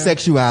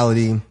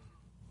sexuality, and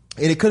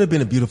it could have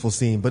been a beautiful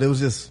scene. But it was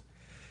just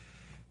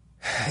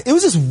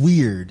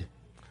weird.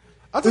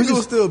 I think it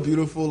was still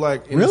beautiful,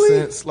 like, in Really?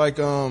 a sense. Like,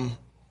 I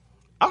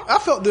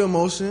felt the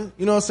emotion.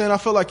 You know what I'm saying? I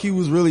felt like he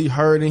was really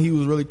hurt and he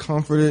was really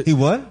comforted. He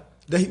what?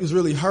 That he was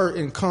really hurt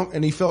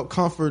and he felt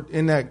comfort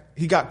in that.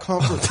 He got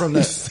comfort from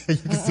that. You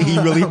can see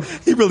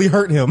he really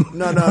hurt him.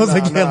 No, I was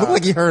like, yeah, no. it looked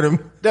like he hurt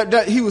him.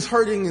 That he was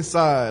hurting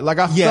inside. Like,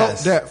 I felt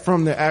that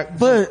from the act.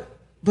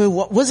 But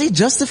what, was he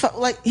justified?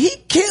 Like, he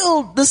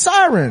killed the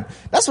siren.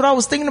 That's what I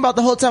was thinking about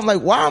the whole time.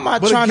 Like, why am I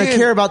trying to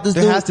care about this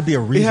There dude? has to be a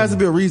reason. It has to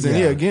be a reason. Yeah.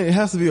 Yeah, again, it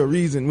has to be a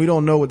reason. We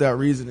don't know what that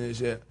reason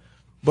is yet.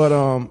 But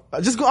I'm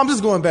just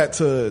going back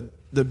to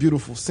the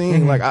beautiful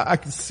scene. Like, I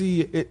could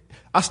see it.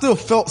 I still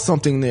felt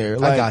something there.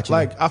 Like, I got you.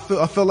 Like, I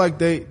felt like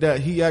that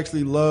he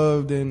actually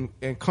loved and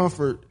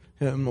comfort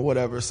him or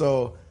whatever.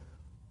 So,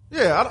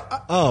 yeah,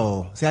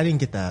 See, I didn't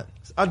get that.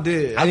 I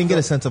did. I didn't get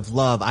a sense of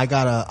love. I'm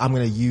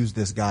gonna use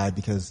this guy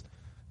because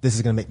this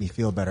is gonna make me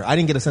feel better. I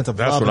didn't get a sense of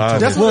That's love. what I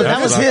until- did. Well, That's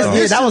that was what I his. thought.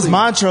 Yeah, that was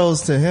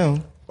Montrose to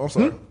him. I'm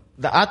sorry.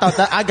 I thought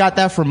that I got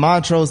that from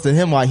Montrose to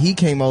him while he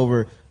came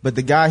over, but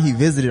the guy he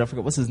visited, I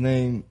forgot what's his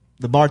name,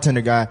 the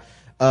bartender guy,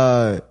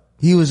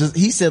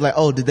 he said like,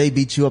 oh, did they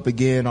beat you up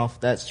again off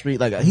that street?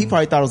 Like, he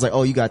probably thought it was like,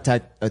 oh, you got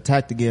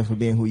attacked again for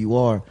being who you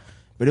are.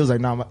 But it was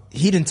like, nah,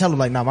 he didn't tell him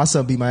like, nah, my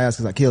son beat my ass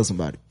because I killed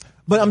somebody.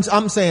 But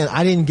I'm saying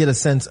I didn't get a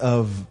sense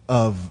of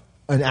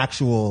an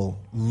actual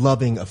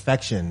loving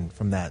affection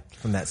from that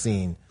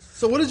scene.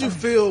 So what did you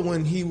feel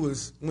when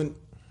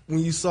when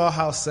you saw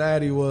how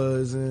sad he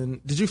was,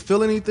 and did you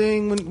feel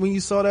anything when you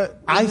saw that?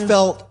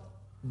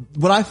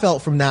 What I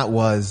felt from that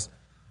was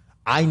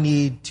I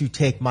need to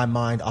take my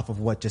mind off of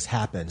what just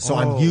happened. So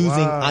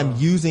I'm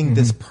using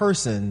this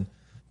person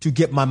to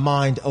get my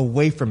mind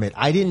away from it.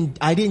 I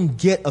didn't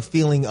get a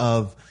feeling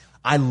of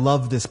I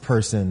love this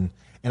person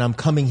and I'm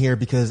coming here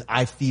because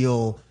I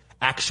feel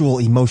actual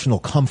emotional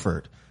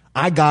comfort.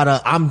 I'm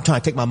trying to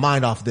take my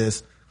mind off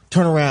this,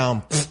 turn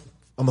around,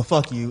 I'm gonna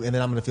fuck you, and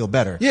then I'm gonna feel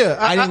better. Yeah,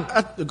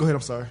 go ahead.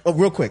 I'm sorry. Oh,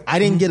 real quick. I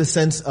didn't get a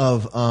sense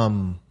of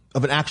an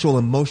actual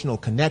emotional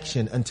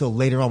connection until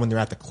later on when they're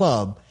at the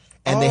club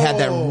and they had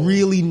that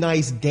really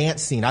nice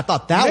dance scene. I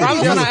thought that was I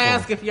was beautiful. going to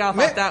ask if y'all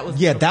thought that was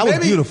Yeah, that was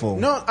beautiful.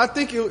 No, I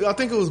think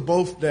it was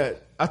both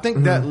that. I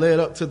think that led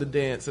up to the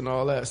dance and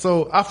all that.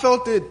 So I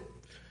felt it.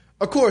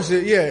 Of course,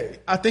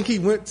 I think he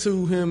went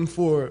to him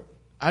for,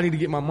 I need to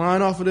get my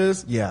mind off of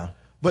this. Yeah.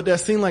 But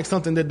that seemed like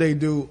something that they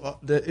do.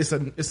 That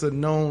it's a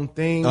known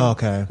thing. Oh,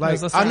 okay. Like,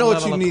 There's a I certain know what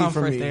level you of need comfort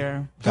from me.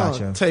 there.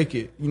 Gotcha. Take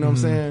it. You know what I'm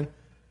saying?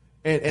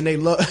 And they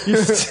love, you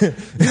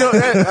know,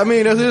 I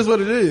mean, that is what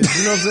it is.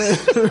 You know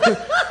what I'm saying?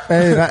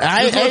 Hey,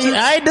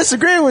 I ain't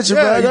disagreeing with you,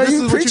 bro. this You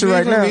is what preaching you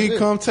right need from now. me.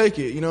 Come take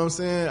it. You know what I'm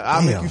saying?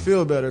 I'll make you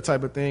feel better,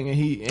 type of thing. And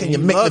Can you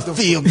make me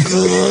feel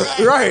good?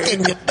 right.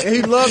 And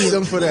he loved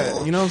them for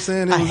that. You know what I'm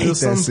saying? It I was hate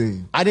just that some-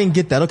 scene. I didn't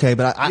get that. Okay,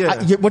 but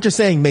what you're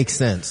saying makes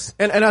sense.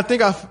 And I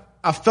think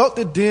I felt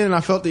it then, and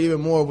I felt it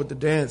even more with the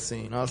dance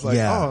scene. I was like,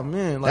 Yeah. oh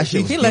man, That like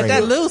shit He was let great.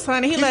 that loose,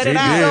 honey. He let it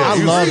out.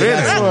 I love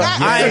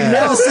that. I ain't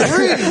never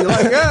seen.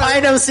 I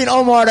ain't never seen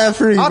Omar that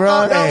free, I bro.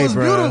 thought that Hey, was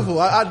bro. beautiful.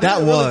 I didn't That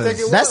really was. think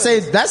it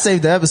was. That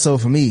saved the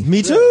episode for me.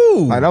 Me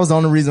too. Like that was the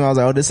only reason I was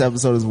like, oh, this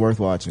episode is worth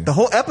watching. The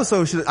whole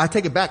episode I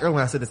take it back earlier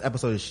when I said this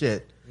episode is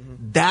shit.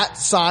 That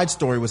side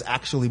story was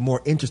actually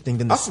more interesting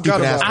than the I forgot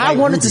stupid ass. about I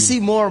wanted Ruby. to see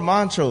more of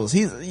Montrose.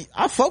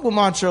 I fuck with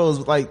Montrose.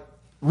 Like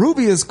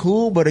Ruby is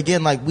cool, but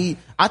again, like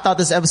I thought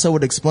this episode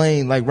would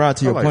explain, like Rod,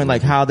 to your like point,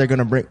 like Ruby. how they're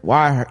gonna bring,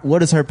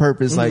 what is her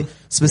purpose? Like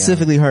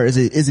specifically her, is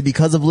it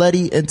because of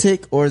Letty and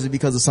Tick, or is it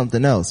because of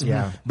something else?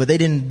 Yeah. But they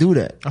didn't do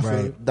that.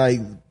 Right. Like,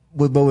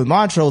 but with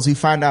Montrose, we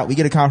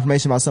get a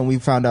confirmation about something we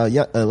found out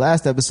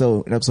last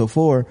episode, in episode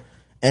 4,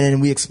 and then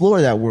we explore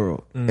that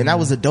world. And that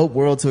was a dope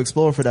world to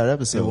explore for that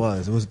episode.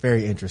 It was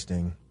very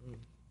interesting.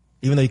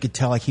 Even though you could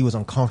tell like he was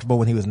uncomfortable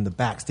when he was in the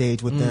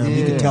backstage with them.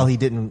 You could tell he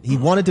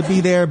wanted to be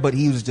there, but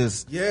he was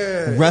just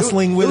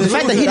wrestling with The it.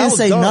 fact that he didn't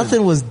say dope.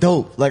 nothing was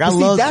dope. Like, I But see,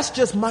 love that's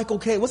just Michael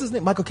K. What's his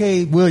name? Michael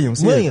K.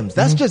 Williams, yeah. Williams.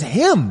 That's just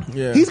him.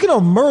 Yeah. He's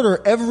gonna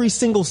murder every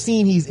single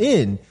scene he's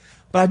in.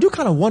 But I do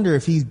kind of wonder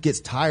if he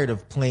gets tired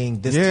of playing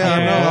this Yeah, type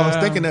I know. of I was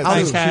thinking that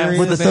I was too. curious.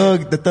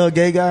 with the thug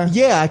gay guy.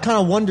 Yeah, I kind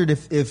of wondered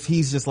if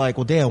he's just like,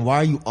 well, damn, why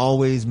are you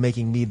always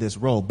making me this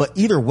role? But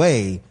either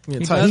way, He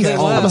does he's that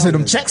well. I'm gonna always say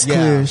them checks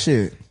clear and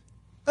shit.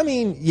 I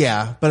mean,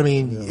 yeah, but I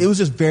mean, it was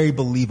just very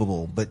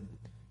believable. But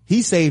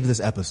he saved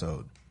this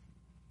episode.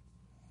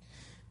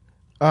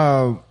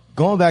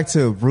 Going back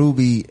to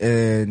Ruby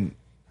and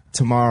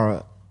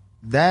Tamara,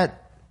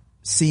 that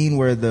scene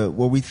where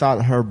we thought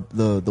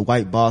the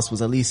white boss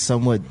was at least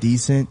somewhat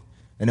decent,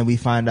 and then we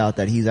find out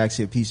that he's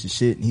actually a piece of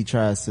shit and he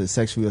tries to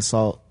sexually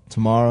assault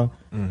Tamara.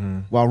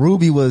 While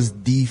Ruby was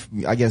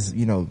deforming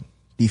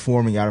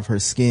out of her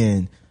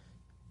skin,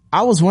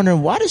 I was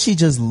wondering, why did she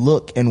just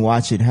look and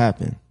watch it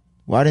happen?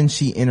 Why didn't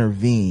she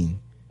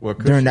intervene What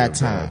could during she that have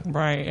time? done?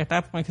 Right, at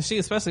that point, because she,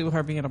 especially with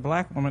her being a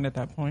black woman at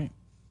that point,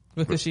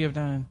 what could she have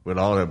done? With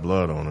all that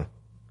blood on her.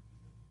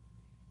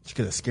 She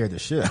could have scared the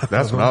shit out of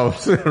That's him. what I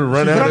was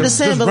run But out. I'm just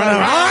saying, but like,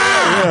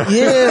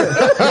 yeah,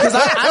 because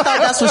I thought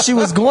that's what she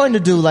was going to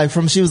do. Like,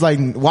 she was like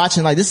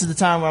watching, like, this is the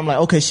time where I'm like,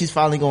 okay, she's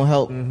finally going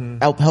to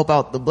help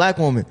out the black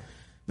woman.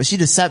 But she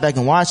just sat back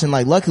and watched, and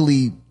like,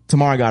 luckily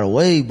Tamara got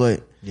away,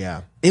 but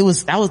Yeah.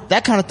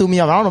 that kind of threw me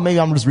off. I don't know, maybe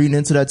I'm just reading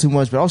into that too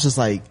much, but I was just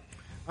like,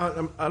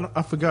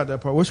 I forgot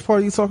that part. Which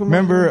part are you talking about?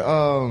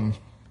 remember,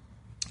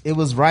 it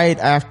was right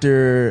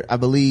after, I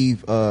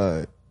believe,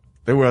 They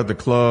were at the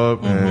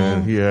club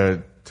and he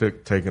had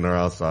taken her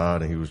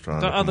outside and he was trying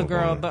The to come other up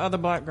girl, on her. the other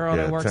black girl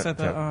Yeah, that works at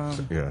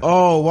the, yeah.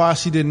 Oh, why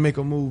she didn't make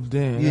a move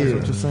then? That's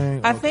what you're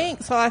saying.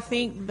 I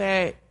think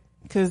that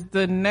because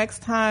the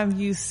next time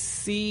you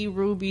see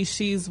Ruby,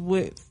 she's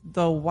with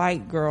the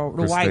white girl,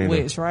 the white Christina.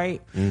 witch,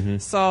 right?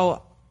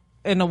 So,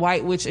 and the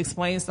white witch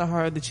explains to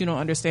her that you don't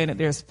understand that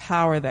there's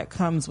power that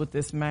comes with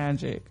this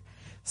magic.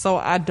 So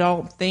I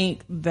don't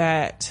think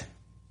that,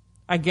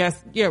 I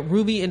guess,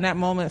 Ruby in that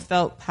moment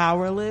felt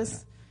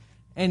powerless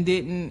and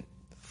didn't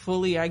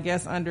fully, I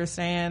guess,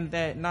 understand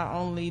that not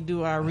only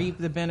do I reap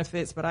the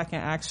benefits, but I can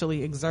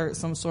actually exert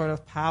some sort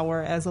of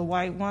power as a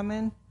white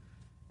woman.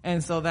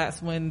 And so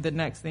that's when the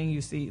next thing you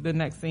see, the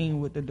next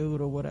scene with the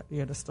dude or whatever,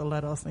 the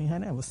stiletto scene,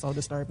 and that was so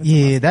disturbing.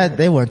 yeah,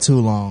 they went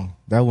too long.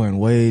 That went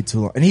way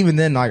too long. And even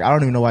then, like, I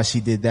don't even know why she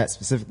did that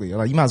specifically.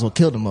 Like, you might as well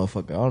kill the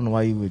motherfucker. I don't know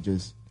why you would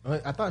just.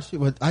 I thought she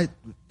would.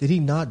 Did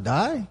he not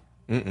die?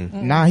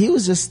 Nah, he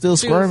was just still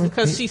squirming.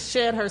 Because she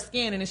shed her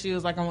skin, and then she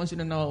was like, "I want you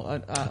to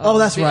know." Oh,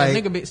 that's right.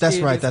 Nigga bitch That's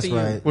did right. this That's to you.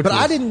 right. Which But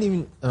I was didn't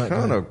even.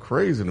 Kind of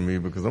crazy to me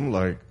because I'm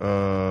like,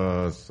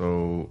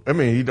 so, I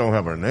mean, he don't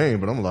have her name,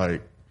 but I'm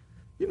like,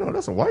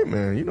 that's a white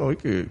man. He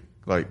could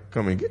like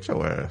come and get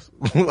your ass.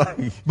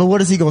 Like, But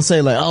what is he gonna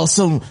say? Like, oh,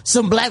 some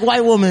black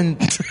white woman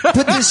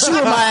put this shoe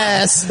in my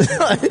ass.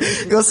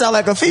 It's gonna sound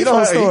like a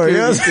FIFA story.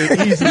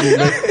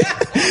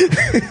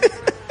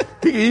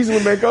 He can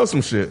easily make up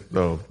some shit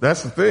though.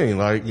 That's the thing.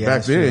 Like Yeah, back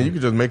that's then, true. you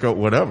could just make up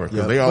whatever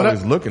because they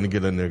always looking to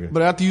get a nigga.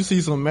 But after you see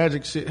some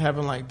magic shit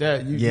happen like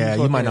that, you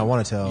might not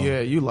want to tell.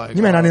 Yeah, you like.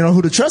 You may not even know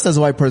who to trust as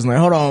a white person. Like,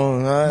 hold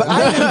on. But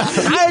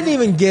I didn't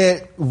even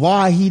get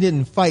why he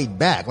didn't fight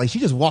back. Like she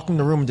just walked in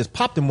the room and just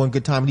popped him one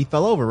good time and he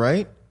fell over,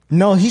 right?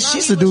 No, she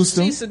She seduced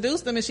him. She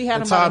seduced him, and she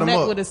had And him by tied the him neck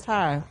up. with his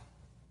tie.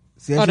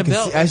 See, Or the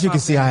belt as or you can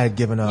see, something. I had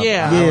given up.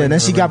 Yeah. Yeah, and then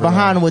she got remember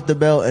behind that. him with the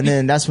belt, and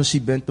then that's when she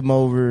bent them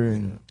over.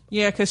 And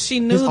Yeah, because she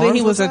knew His that he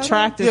arms was were tied up?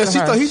 attracted Yeah, to she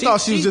her. thought- he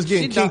thought she was just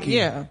getting thought- kinky.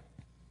 Yeah.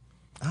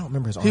 I don't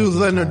remember his arms. He was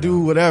being letting her tied do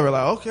up. whatever.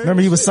 Like, okay.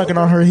 remember, he was sucking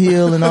on her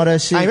heel and all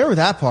that shit. I remember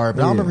that part,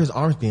 but I don't remember his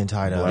arms being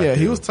tied up. Yeah,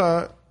 he was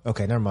tied.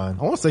 Okay, never mind.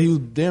 I want to say he was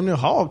damn near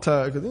hog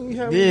tied because then he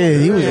had. Yeah,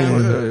 he was.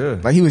 Yeah.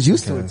 Like, he was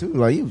used to it too.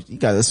 Like, you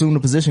got to assume the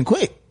position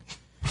quick.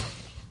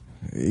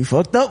 He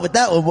fucked up with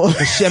that one, boy.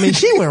 I mean,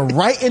 she went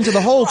right into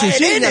the hole too.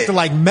 She didn't have to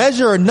like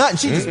measure or nothing.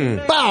 She just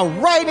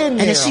bowed right in there. And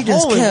then she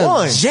just hole in kept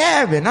one.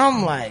 jabbing.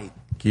 I'm like,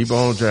 Keep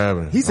on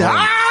jabbing. He said,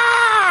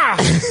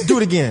 do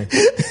it again.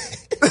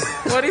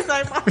 What he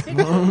say, Mike?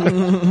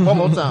 One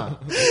more time.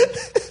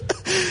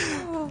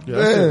 Yeah,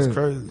 that shit's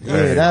crazy. yeah,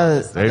 They've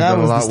that done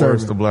a was lot disturbing.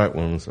 worse to black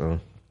women, so.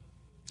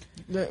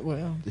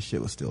 Well, This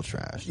shit was still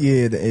trash.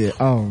 Yeah,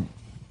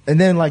 and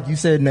then like you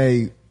said,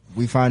 Nate,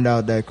 we find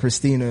out that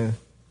Christina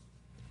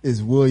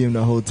is William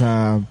the whole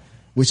time,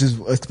 which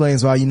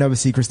explains why you never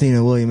see Christina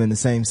and William in the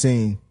same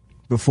scene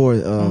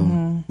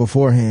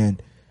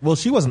beforehand. Well,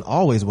 she wasn't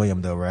always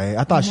William though, right?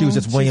 I thought she was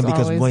just William She's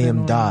because always William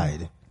been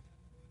died.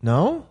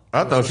 No?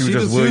 I thought she was She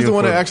just was William the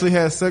one for- that actually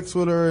had sex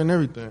with her and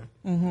everything.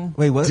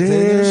 Wait, what? She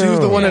was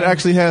the one that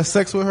actually had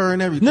sex with her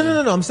and everything.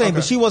 No. I'm saying,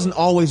 but she wasn't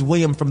always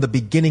William from the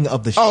beginning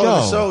of the show. Oh,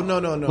 the show? No.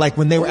 Like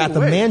when they were at the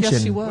mansion.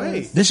 yes, she was.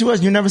 Wait. This she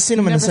was. You never seen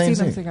them in the Never same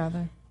seen them scene.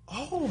 together.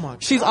 Oh my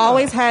God. She's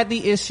always had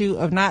the issue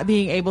of not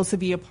being able to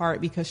be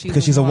apart because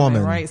she's a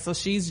woman. right? So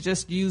she's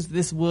just used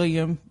this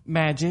William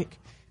magic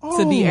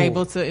to be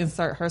able to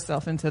insert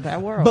herself into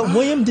that world. But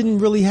William didn't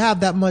really have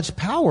that much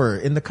power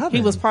in the coven.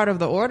 he was part of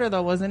the order,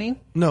 though, wasn't he?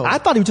 No. I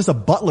thought he was just a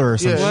butler or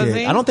some Yeah. Was shit.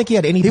 he? I don't think he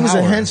had any He power. was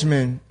a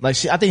henchman. Like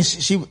I think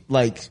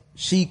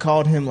she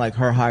called him like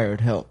her hired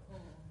help.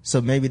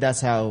 So maybe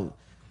that's how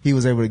he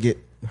was able to get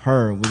up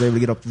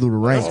through the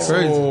ranks.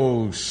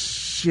 Oh,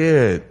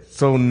 shit.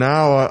 So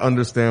now I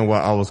understand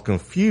why I was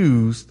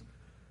confused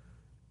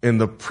in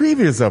the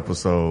previous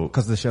episode.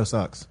 Because the show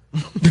sucks.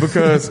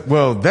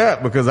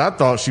 Because I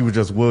thought she was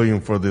just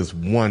William for this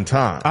one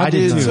time. I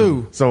did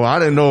too. So I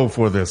didn't know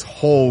for this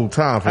whole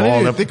time, for I didn't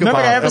all even the think Remember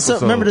about that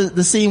episodes. episode? Remember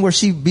the scene where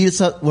she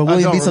beats up, where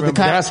William don't beats up the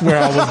remember. cop? That's where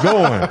I was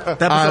going.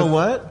 That episode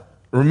what?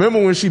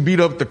 Remember when she beat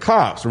up the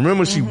cops?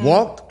 Remember she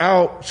walked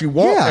out,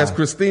 Yeah. as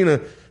Christina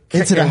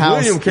Into the and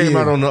house. William came Yeah.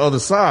 out on the other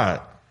side.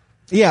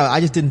 Yeah, I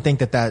just didn't think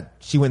that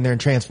she went there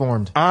and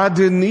transformed. I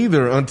didn't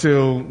either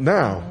until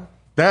now.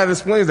 That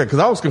explains that, because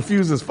I was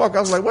confused as fuck. I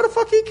was like, where the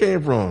fuck he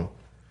came from?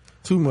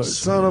 Too much.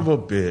 Son of a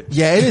bitch.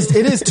 Yeah, it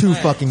is too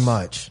fucking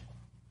much.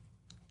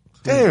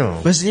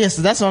 Damn. But yeah,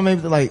 so that's why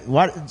maybe like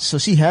why. So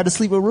she had to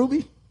sleep with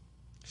Ruby.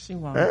 She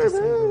won't. Hey, man,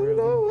 you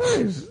know,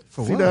 hey, see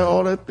what? that,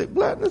 all that thick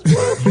blackness? Bro?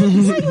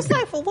 What you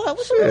say for what?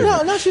 What you mean?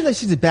 No, not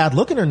she's bad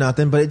looking or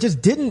nothing, but it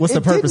just didn't. What's the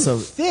it purpose didn't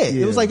of it? fit?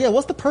 Yeah. It was like,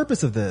 what's the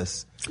purpose of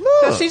this?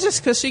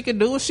 Because she can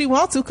do what she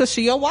wants to because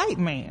she a white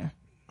man.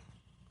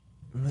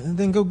 And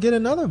then go get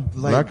another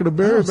Black of the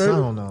berry, baby. I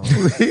don't know.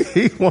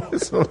 he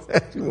wanted some of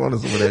that. He wanted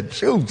some of that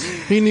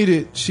juice.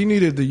 She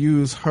needed to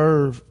use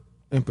her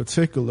in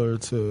particular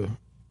to.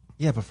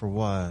 Yeah, but for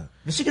what?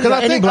 She could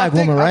have any black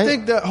woman, right? I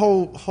think that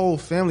whole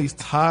family's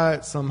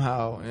tied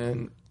somehow,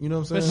 and you know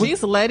what I'm But saying.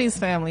 she's Letty's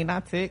family,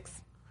 not Tick's.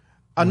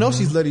 I know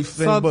she's Letty's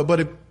family, So- but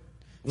it.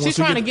 She's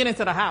trying to get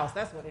into the house.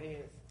 That's what it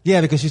is.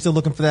 Yeah, because she's still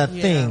looking for that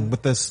Yeah. thing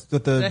with the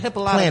The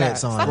hippopotamus. planets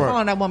Stop on.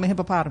 calling that woman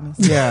hippopotamus.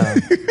 Yeah,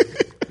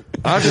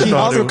 I just thought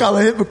also it, call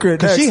her hypocrite.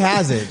 because she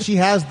has it. She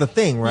has the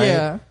thing, right?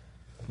 Yeah.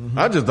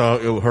 I just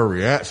thought her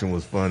reaction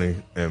was funny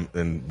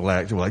and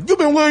black. She was like, "You've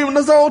been William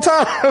this whole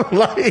time."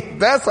 Like,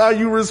 that's how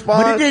you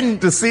respond But it didn't-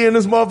 to seeing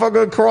this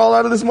motherfucker crawl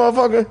out of this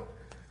motherfucker.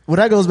 Well,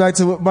 that goes back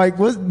to what Mike,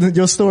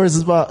 your stories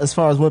about as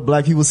far as what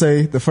black people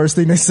say. The first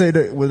thing they say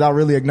that without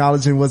really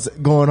acknowledging what's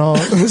going on.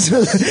 That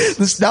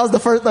was the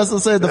first. That's what I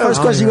said. The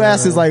first question you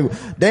asked is like,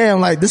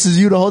 "Damn, like this is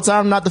you the whole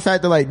time." Not the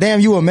fact that like,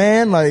 "Damn, you a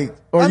man," like,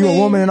 or you a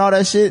woman and all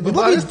that shit. But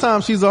by this time,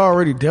 she's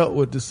already dealt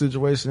with the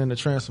situation and the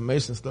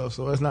transformation stuff,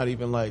 so it's not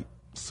even like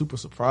super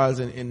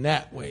surprising in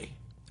that way.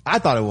 I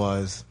thought it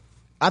was.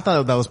 I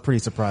thought that was pretty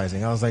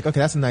surprising. I was like, okay,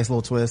 that's a nice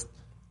little twist.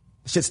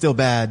 Shit's still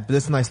bad, but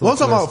it's a nice Well,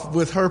 little I'm talking twist. about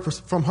with her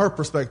from her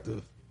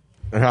perspective,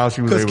 And how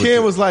she was because able Ken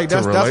to, was like, to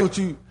 "That's relate. what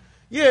you."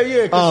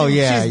 Yeah. 'Cause Oh,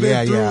 yeah, she's been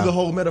yeah, through yeah. the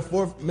whole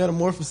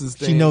metamorphosis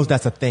thing. She knows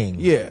that's a thing.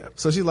 Yeah,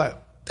 so she's like,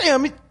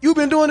 "Damn, you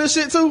been doing this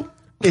shit too."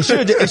 It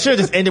should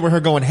just ended with her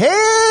going, hell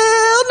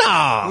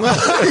no.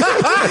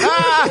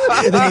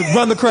 And then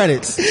run the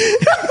credits.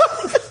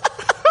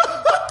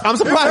 I'm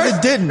surprised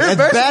it didn't. As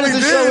bad as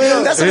the show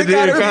is, that's what It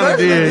did, kind of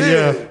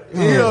did,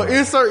 yeah. You know,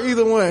 insert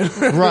either one.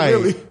 Right.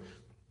 Really.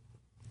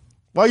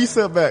 Why you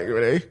sit back,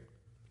 Renee?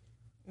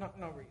 No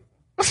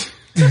reason.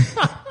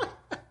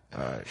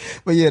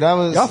 But yeah, that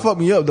was. Y'all fucked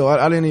me up though.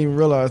 I didn't even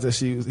realize that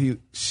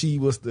she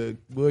was the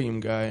William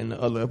guy in the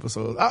other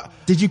episodes.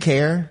 Did you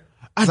care?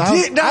 I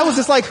did. I was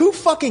just like, who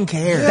fucking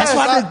cares? That's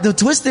why the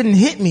twist didn't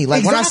hit me.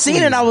 Like when I Exactly.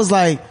 seen it, I was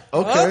like,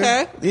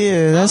 Okay.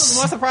 yeah, I that's was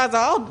more surprised at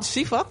all.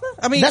 She fucked her.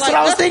 I mean, that's like,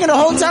 what I was thinking the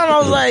whole time. I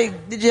was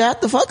like, did you have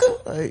to fuck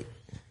her? Like,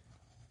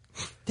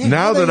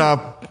 Now that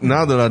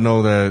I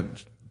know that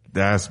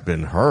that's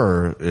been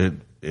her, it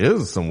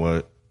is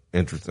somewhat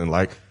interesting.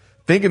 Like,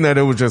 thinking that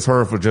it was just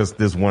her for just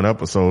this one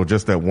episode,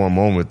 just that one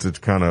moment to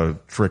kind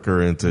of trick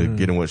her into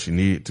getting what she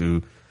needed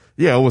to.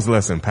 Yeah, it was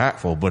less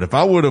impactful. But if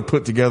I would have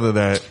put together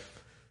that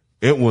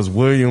it was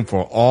William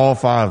for all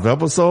 5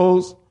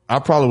 episodes, I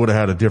probably would have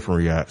had a different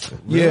reaction.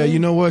 Yeah, you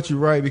know what? You're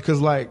right,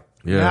 because like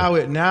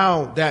Yeah.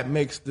 now that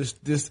makes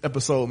this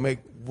episode make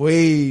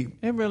way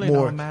It really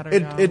more. don't matter,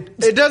 It y'all.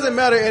 it doesn't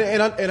matter,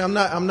 and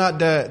I'm not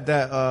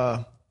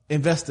that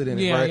invested in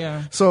it, Yeah, right?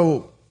 yeah.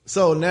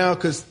 So now,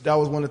 because that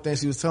was one of the things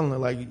she was telling her,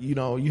 like, you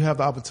know, you have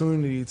the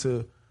opportunity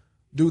to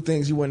do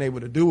things you weren't able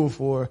to do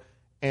before.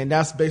 And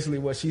that's basically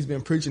what she's been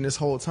preaching this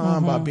whole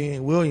time by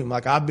being William.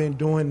 Like, I've been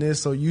doing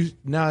this, so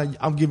now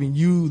I'm giving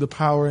you the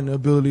power and the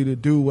ability to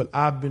do what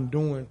I've been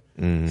doing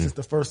since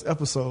the first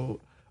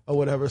episode or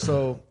whatever.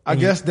 So I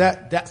guess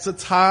that's a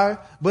tie.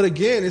 But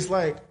again, it's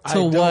like, I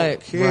don't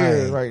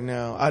care right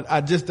now.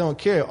 I just don't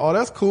care. Oh,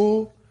 that's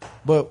cool.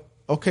 But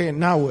okay, and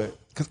now what?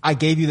 Because I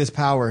gave you this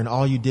power, and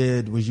all you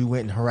did was you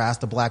went and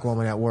harassed a black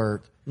woman at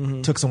work,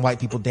 took some white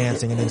people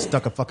dancing, and then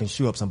stuck a fucking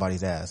shoe up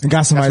somebody's ass. And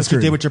got some That's ice what you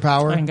cream. did with your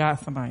power? And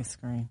got some ice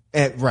cream.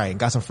 Right, and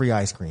got some free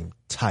ice cream.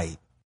 Tight.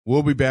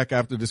 We'll be back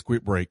after this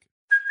quick break.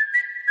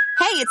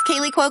 Hey, it's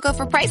Kaylee Cuoco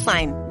for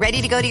Priceline.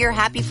 Ready to go to your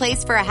happy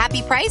place for a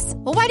happy price?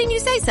 Well, why didn't you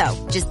say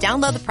so? Just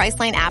download the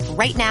Priceline app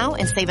right now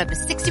and save up to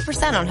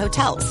 60% on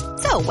hotels.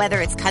 So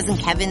whether it's Cousin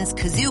Kevin's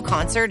Kazoo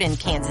Concert in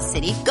Kansas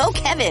City, go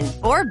Kevin,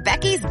 or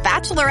Becky's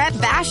Bachelorette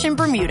Bash in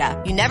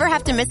Bermuda, you never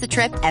have to miss a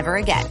trip ever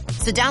again.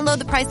 So download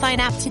the Priceline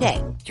app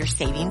today. Your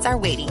savings are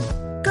waiting.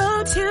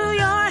 Go to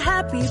your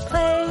happy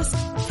place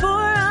for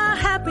a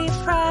happy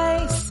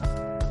price.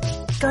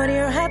 Go to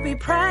your happy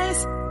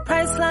price,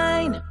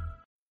 Priceline.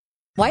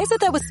 Why is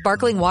it that with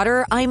sparkling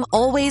water, I'm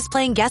always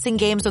playing guessing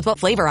games with what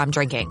flavor I'm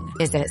drinking?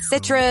 Is it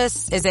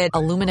citrus? Is it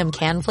aluminum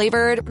can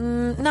flavored?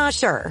 Not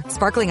sure.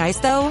 Sparkling ice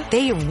though,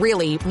 they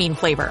really mean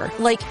flavor.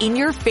 Like in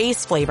your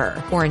face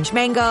flavor. Orange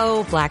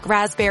mango, black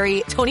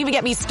raspberry. Don't even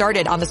get me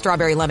started on the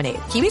strawberry lemonade.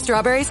 Kiwi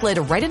strawberry slid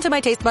right into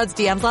my taste buds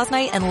DMs last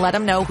night and let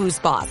them know who's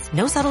boss.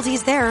 No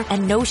subtleties there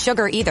and no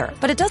sugar either.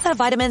 But it does have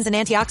vitamins and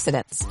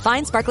antioxidants.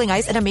 Find sparkling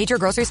ice at a major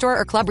grocery store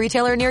or club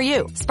retailer near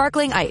you.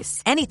 Sparkling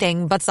ice.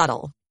 Anything but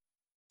subtle.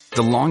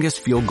 The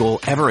longest field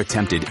goal ever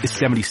attempted is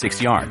 76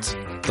 yards.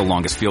 The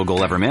longest field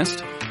goal ever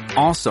missed?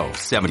 Also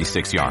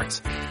 76 yards.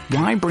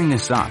 Why bring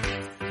this up?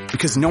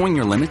 Because knowing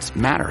your limits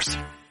matters,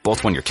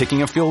 both when you're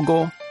kicking a field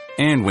goal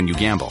and when you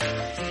gamble.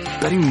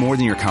 Betting more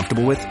than you're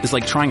comfortable with is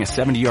like trying a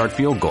 70-yard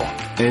field goal.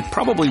 It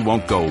probably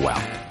won't go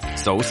well.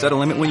 So set a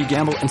limit when you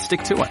gamble and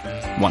stick to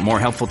it. Want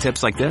more helpful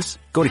tips like this?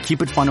 Go to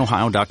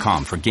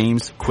keepitfunohio.com for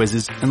games,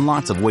 quizzes, and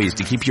lots of ways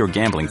to keep your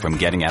gambling from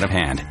getting out of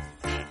hand.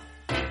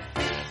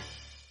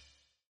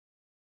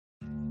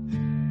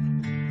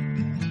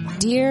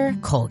 Dear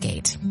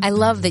Colgate, I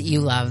love that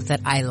you love that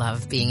I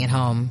love being at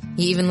home.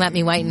 You even let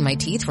me whiten my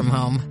teeth from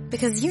home.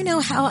 Because you know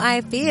how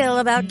I feel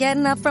about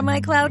getting up from my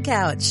cloud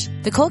couch.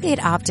 The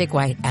Colgate Optic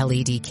White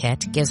LED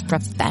Kit gives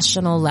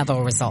professional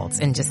level results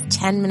in just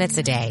 10 minutes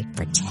a day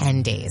for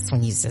 10 days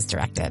when used as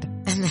directed.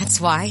 And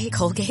that's why,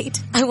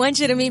 Colgate, I want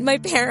you to meet my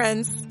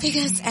parents.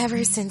 Because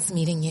ever since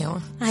meeting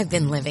you, I've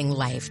been living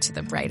life to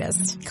the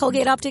brightest.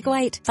 Colgate Optic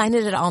White. Find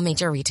it at all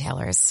major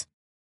retailers.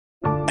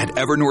 At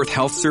Evernorth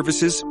Health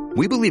Services,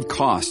 we believe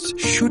costs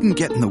shouldn't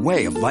get in the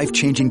way of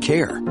life-changing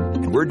care,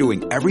 and we're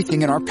doing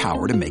everything in our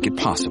power to make it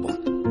possible.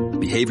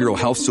 Behavioral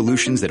health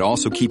solutions that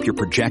also keep your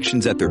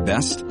projections at their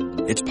best?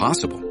 It's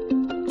possible.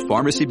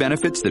 Pharmacy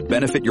benefits that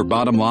benefit your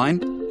bottom line?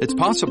 It's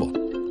possible.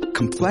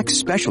 Complex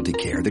specialty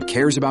care that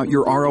cares about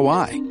your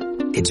ROI?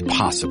 It's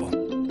possible.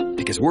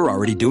 Because we're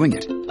already doing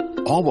it.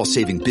 All while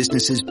saving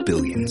businesses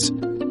billions.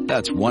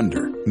 That's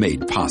Wonder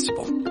made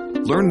possible.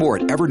 Learn more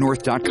at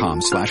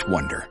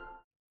evernorth.com/wonder.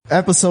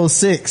 Episode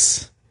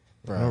 6.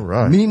 All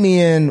right. Meet me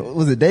in,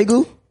 was it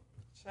Daegu?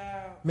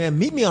 Man,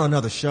 meet me on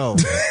another show.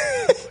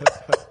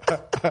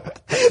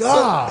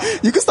 God.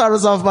 You can start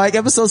us off, Mike.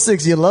 Episode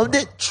 6. You loved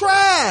it?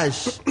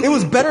 Trash. It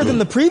was better than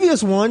the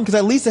previous one because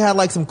at least it had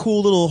like some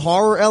cool little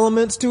horror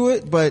elements to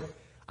it, but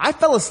I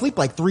fell asleep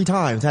like 3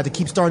 times. Had to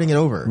keep starting it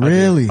over.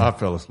 Really? I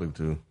fell asleep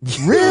too.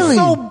 Really? It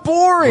was so Go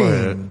boring.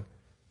 ahead.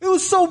 It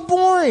was so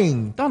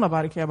boring. Don't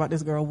nobody care about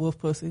this girl wolf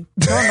pussy.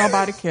 Don't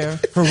nobody care.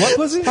 For what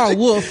pussy? Her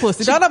wolf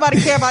pussy. Don't nobody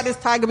care about this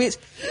tiger bitch.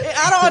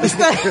 I don't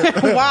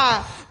understand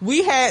why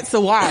we had to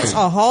watch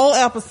a whole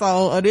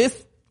episode of this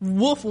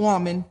wolf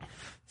woman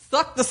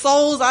suck the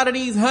souls out of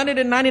these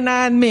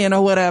 199 men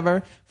or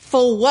whatever.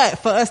 For what?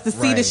 For us to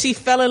see Right. that she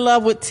fell in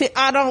love with Tick.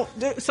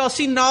 So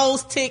she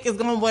knows Tick is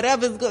going,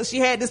 whatever is good. She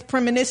had this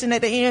premonition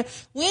at the end.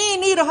 We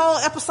ain't need a whole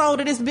episode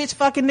of this bitch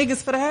fucking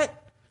niggas for that.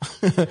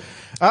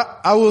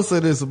 I will say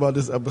this about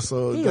this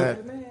episode that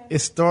it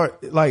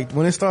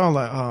when it started, I'm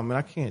like, oh man,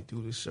 I can't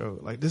do this show.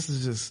 Like, this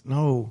is just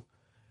no.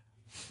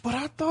 But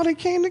I thought it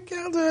came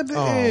together at the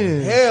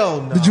end.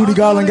 Hell no. The Judy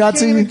Garland got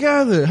to you?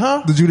 Together,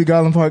 huh? The Judy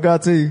Garland part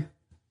got to you?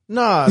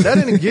 Nah, that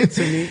didn't get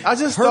to me. I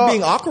just Her thought,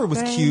 being awkward was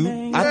cute.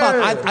 bang. I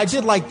thought I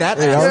did like that.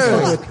 Yeah, I was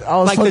aspect. fucking with- I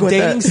was like fucking the with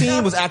dating that.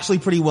 scene was actually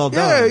pretty well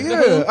done.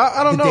 Yeah.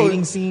 I don't the know.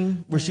 dating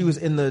scene where she was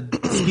in the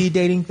speed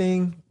dating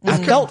thing. I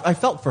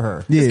felt for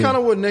her. Yeah. It's kind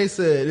of what Nate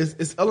said.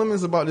 It's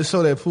elements about the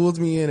show that pulls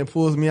me in and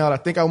pulls me out. I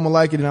think I'm gonna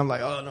like it, and I'm like,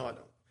 oh no, I don't.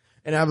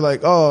 And I'm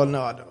like, oh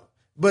no, I don't.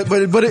 But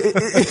it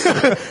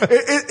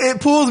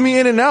pulls me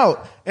in and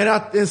out, and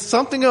it's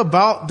something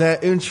about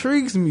that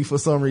intrigues me for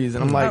some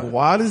reason. I'm like,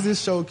 why does this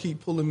show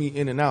keep pulling me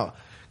in and out?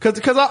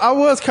 Cause I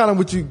was kind of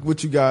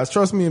with you guys.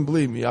 Trust me and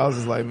believe me. I was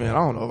just like, man, I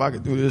don't know if I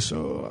could do this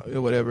show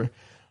or whatever.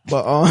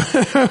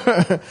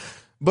 But,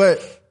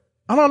 but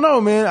I don't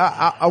know, man.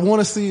 I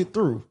want to see it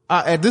through.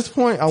 At this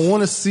point, I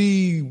want to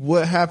see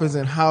what happens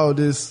and how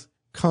this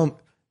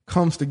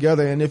comes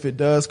together, and if it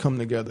does come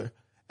together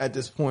at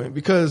this point,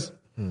 because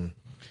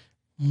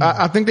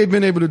I think they've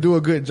been able to do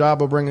a good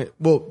job of bringing.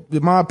 Well,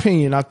 in my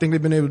opinion, I think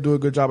they've been able to do a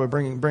good job of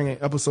bringing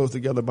episodes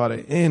together by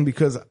the end.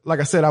 Because, like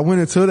I said, I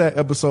went into that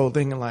episode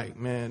thinking like,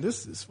 man,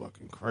 this is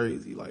fucking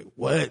crazy. Like,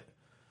 what?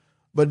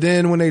 But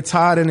then when they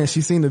tied in and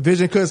she seen the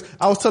vision, because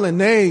I was telling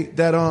Nate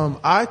that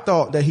I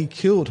thought that he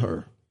killed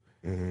her.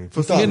 Mm-hmm.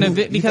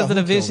 Because of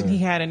the vision he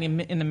had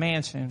in the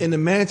mansion. In the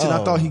mansion,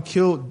 I thought he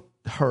killed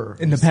her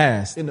in the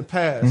past.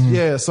 Mm-hmm.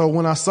 Yeah. So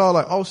when I saw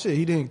like, oh shit,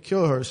 he didn't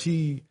kill her.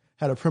 She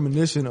had a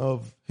premonition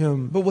of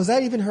him. But was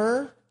that even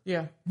her?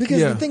 Yeah.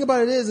 Because the thing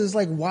about it is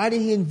like, why did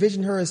he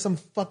envision her as some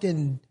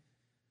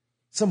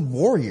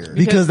warrior?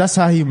 Because that's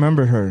how he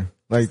remembered her.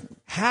 Like,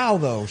 how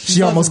though?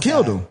 She almost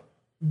killed him.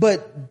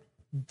 But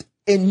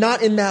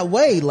not in that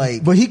way.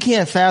 Like, but he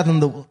can't fathom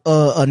the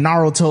a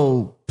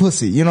Naruto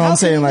pussy. You know what I'm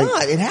saying?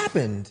 Like, it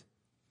happened.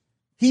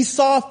 He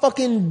saw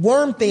fucking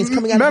worm things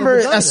coming out of her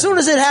vagina. As soon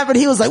as it happened,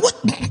 he was like, what?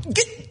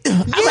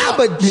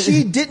 But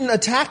she didn't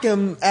attack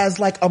him as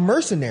like a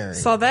mercenary.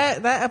 So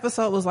that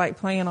episode was like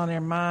playing on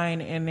their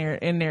mind and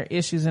their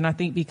issues. And I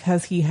think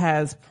because he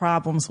has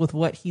problems with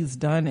what he's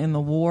done in the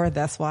war,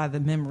 that's why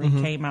the memory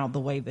came out the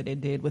way that it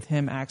did with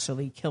him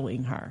actually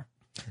killing her.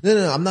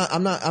 No.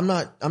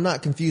 I'm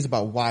not confused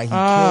about why he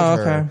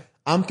killed her. Okay.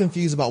 I'm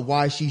confused about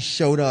why she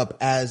showed up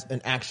as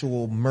an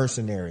actual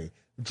mercenary,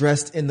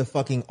 dressed in the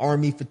fucking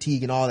army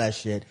fatigue and all that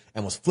shit,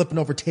 and was flipping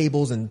over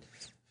tables and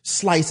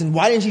slicing.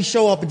 Why didn't she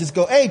show up and just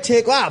go, hey,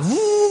 tick, wow,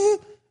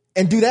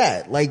 and do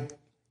that? Like,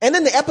 and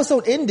then the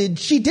episode ended.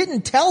 She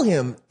didn't tell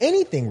him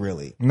anything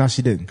really. No,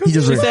 she didn't. She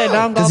said,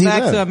 don't go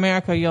back to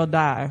America, you'll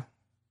die.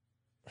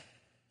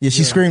 Yeah,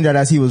 she screamed that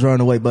as he was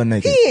running away butt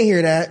naked. He ain't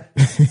hear that.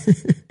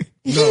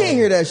 He ain't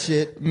hear that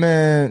shit.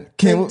 Man,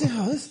 Ken,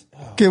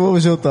 what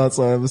was your thoughts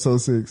on episode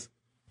 6?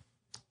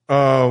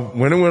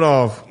 When it went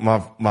off,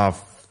 my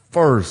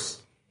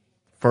first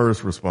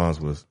response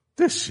was,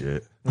 this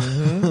shit.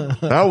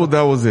 Mm-hmm.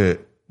 That was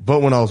it.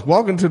 But when I was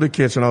walking to the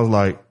kitchen, I was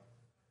like,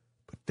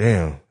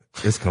 damn,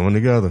 it's coming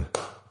together.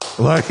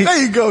 Like,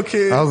 there you go,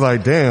 kid. I was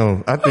like,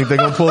 damn, I think they're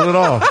gonna pull it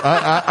off.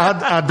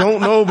 I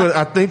don't know, but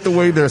I think the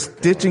way they're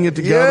stitching it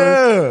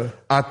together,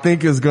 I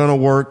think it's gonna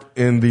work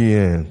in the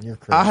end.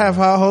 I have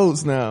high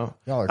hopes now.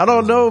 I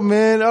don't know,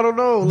 man. I don't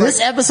know. Like,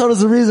 this episode is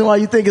the reason why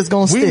you think it's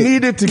gonna stick. We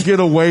needed to get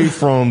away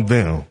from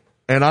them.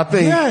 And I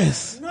think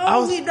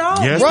we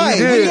don't. Yes, right. we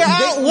did.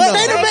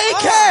 They the main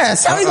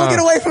cast. How are you gonna get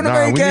away from the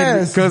main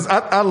cast? Because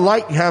I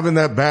like having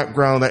that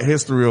background, that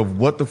history of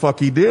what the fuck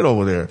he did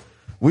over there.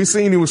 We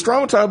seen he was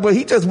traumatized, but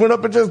he just went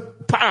up and just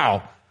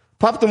popped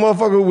the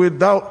motherfucker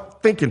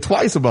without thinking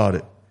twice about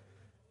it.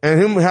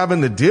 And him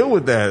having to deal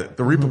with that,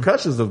 the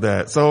repercussions of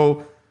that.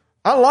 So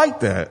I like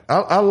that.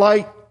 I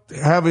like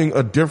having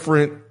a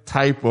different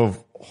type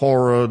of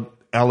horror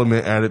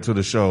element added to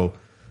the show.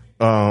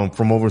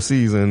 From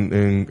overseas,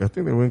 and I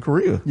think they were in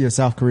Korea. Yeah,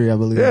 South Korea, I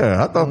believe.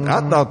 Yeah, I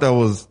thought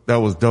that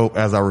was dope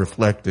as I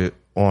reflected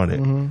on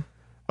it.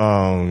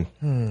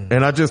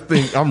 And I just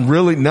think I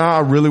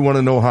really want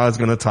to know how it's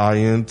going to tie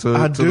into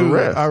the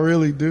rest. I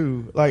really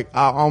do. Like,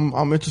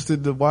 I'm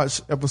interested to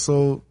watch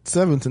episode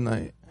 7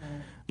 tonight.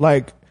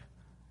 Like,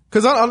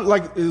 cause I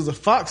like, it was a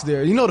fox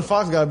there. You know the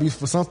fox gotta be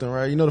for something,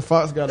 right? You know the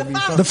fox gotta be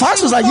something. The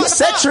fox was like, you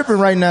set tripping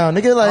right now,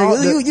 nigga.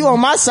 Like, you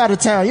on my side of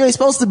town. You ain't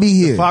supposed to be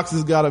here. The fox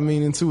has got a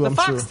meaning too, I'm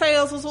sure. The fox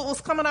tails was what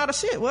was coming out of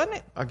shit, wasn't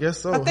it? I guess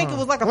so. I think it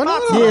was like a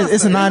fox. Yeah,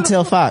 it's a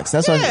 9-tailed fox.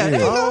 That's what there you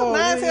go.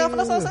 9-tailed.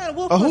 That's what I'm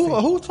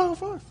saying. Who's talking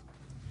fox?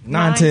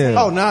 9-tailed.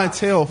 Oh,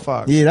 9-tailed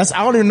fox. Yeah,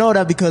 I only know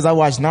that because I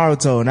watched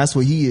Naruto and that's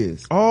what he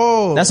is.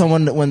 Oh. That's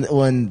when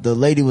the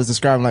lady was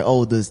describing like,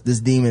 oh, this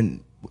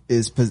demon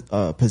is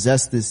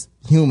possessed this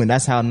human.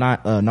 That's how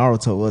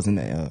Naruto was in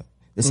the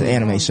it's an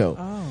anime show.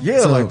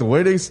 Yeah, so, like the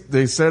way they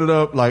set it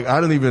up, like I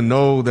didn't even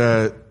know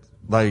that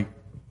like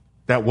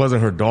that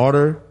wasn't her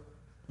daughter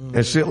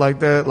and shit like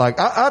that. Like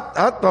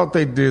I thought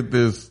they did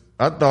this.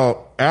 I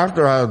thought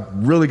after I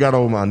really got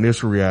over my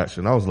initial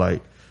reaction, I was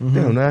like,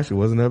 damn, that actually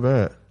wasn't that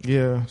bad.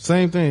 Yeah,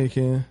 same thing,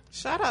 Ken.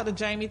 Shout out to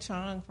Jamie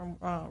Chung from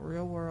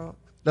Real World.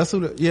 That's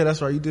who.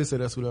 That's right. You did say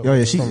that's who that was. Oh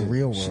yeah, she's from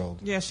Real World.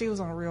 Yeah, she was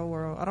on Real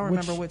World. I don't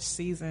remember which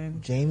season.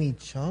 Jamie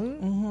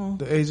Chung,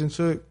 the Asian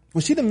chick.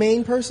 Was she the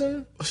main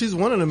person? She's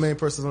one of the main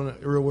persons on the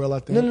Real World, I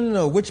think.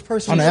 No. Which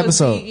person on the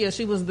episode?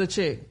 She was the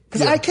chick.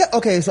 Because I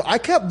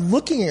kept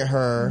looking at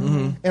her,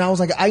 and I was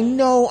like, I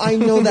know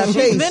that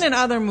face. She's been in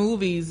other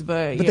movies,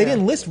 but they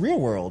didn't list Real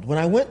World. When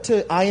I went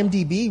to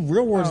IMDb,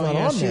 Real World's not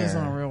on there. She was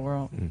on Real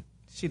World.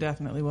 She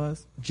definitely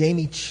was.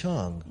 Jamie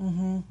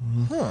Chung.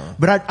 Huh.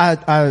 But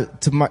I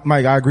to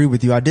Mike, I agree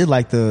with you. I did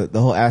like the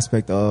whole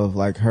aspect of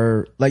like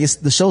her, like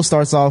the episode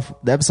starts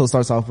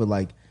off with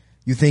like,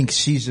 you think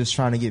she's just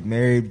trying to get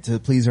married to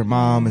please her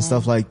mom and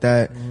stuff like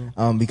that,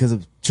 because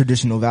of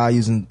traditional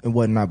values and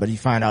whatnot, but you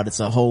find out it's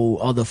a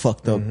whole other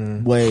fucked up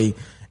way.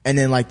 And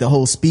then like the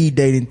whole speed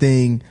dating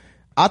thing,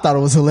 I thought it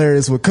was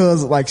hilarious with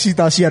Cuz, like she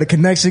thought she had a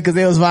connection because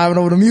they was vibing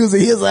over the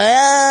music. He was like,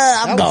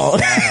 I'm gone.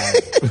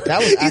 That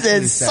was he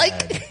said,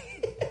 sad. psych.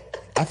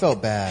 I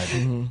felt bad.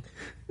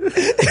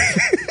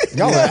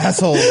 Y'all are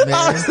assholes, man.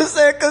 I was just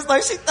saying, cause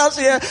like she thought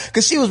she had,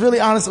 cause she was really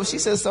honest. So she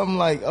said something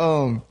like,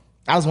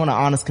 I just want an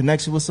honest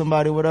connection with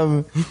somebody,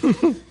 whatever.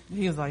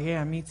 He was like,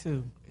 yeah, me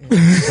too.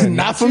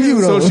 Not from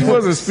you though. So she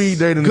wasn't speed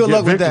dating to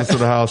get victims to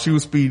the house. She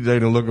was speed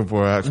dating looking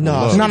for actual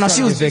love. No,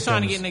 she was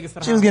trying to get niggas to the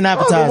house. She was getting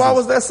appetizers. Why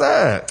was that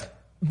sad?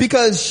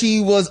 Because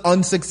she was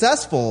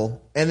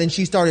unsuccessful, and then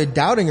she started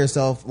doubting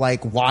herself,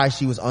 like why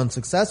she was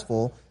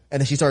unsuccessful,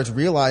 and then she starts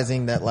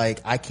realizing that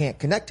like I can't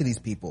connect to these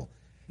people.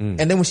 And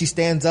then when she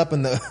stands up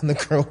and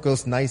the girl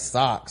goes, nice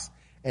socks,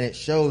 and it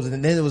shows,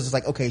 and then it was just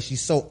like, okay,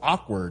 she's so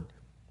awkward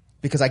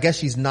because I guess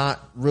she's not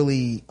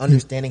really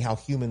understanding how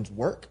humans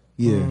work.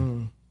 Yeah.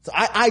 So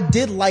I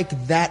did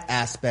like that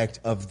aspect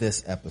of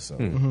this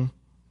episode.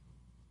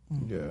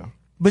 Yeah.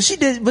 But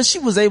she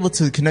was able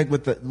to connect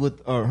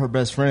with her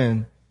best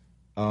friend.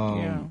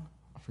 Yeah.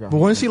 But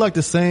wasn't she like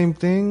the same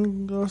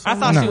thing or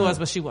something? I thought she was,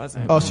 but she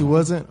wasn't. Oh, she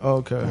wasn't? Oh,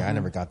 okay. Yeah, I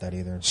never got that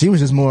either. She was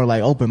just more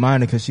like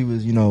open-minded because she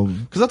was,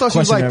 because I thought she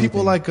was like questioning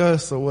people everything. like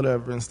us or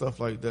whatever and stuff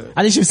like that.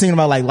 I think she was thinking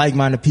about like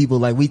like-minded people,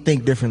 like we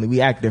think differently,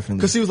 we act differently.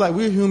 Because she was like,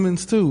 we're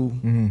humans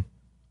too.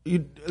 She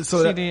did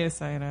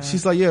say that.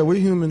 She's like, yeah, we're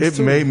humans It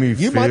too. made me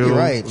feel might be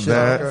right.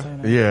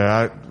 that.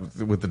 Yeah,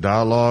 with the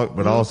dialogue,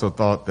 but I also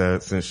thought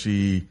that since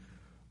she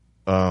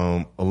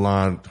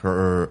aligned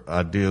her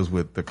ideas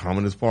with the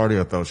Communist Party,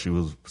 I thought she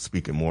was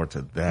speaking more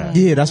to that.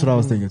 Yeah, that's what I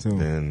was thinking too.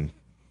 Then,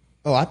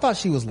 I thought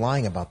she was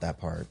lying about that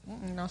part.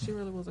 No, she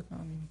really was a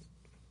communist.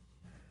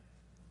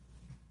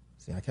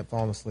 See, I kept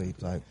falling asleep.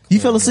 You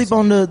fell asleep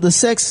on the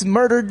sex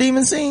murder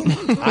demon scene?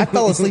 I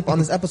fell asleep on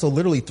this episode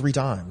literally 3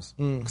 times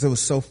because it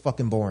was so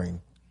fucking boring.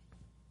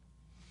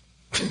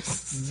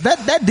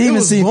 that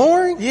demon scene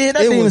boring? Yeah,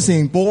 that demon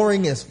scene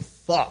boring as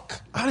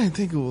fuck. I didn't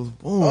think it was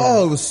boring.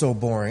 Oh, it was so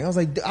boring. I was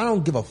like, I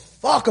don't give a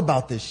fuck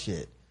about this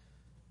shit.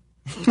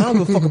 I don't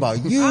give a fuck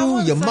about you,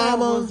 your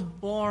mama. It was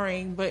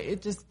boring, but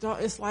it just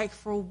it's like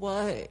for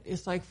what?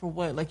 It's like for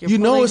what? Like You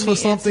know it's for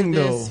something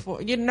though.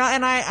 And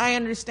I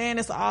understand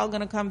it's all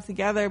gonna come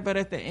together, but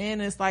at the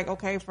end it's like,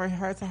 okay, for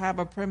her to have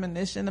a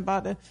premonition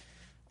about it.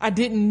 I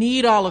didn't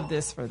need all of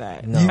this for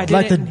that. No.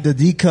 Like the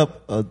deep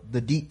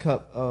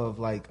cup of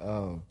like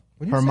her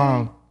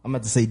mom. I'm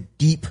about to say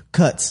deep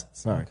cuts.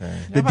 Sorry. Okay.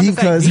 The deep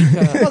cuts.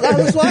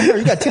 That's what I heard.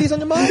 You got titties on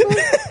your mom?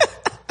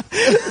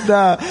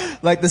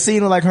 Like the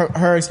scene of like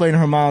her explaining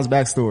her mom's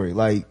backstory.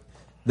 Like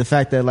the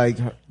fact that like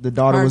the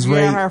daughter was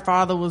raped. Her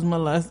father was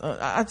molested.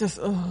 I just,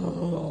 it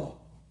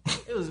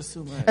was just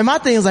too much. And my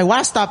thing is like,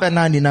 why stop at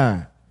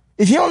 99?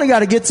 If you only got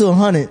to get to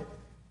 100,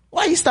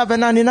 why you stop at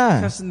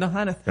 99? Because the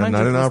 100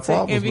 99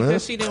 problems, man.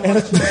 Because she didn't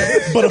want to.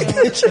 But a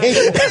bitch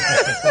ain't.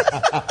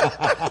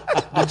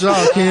 Good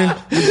job,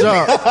 Ken. Good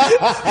job.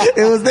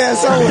 It was there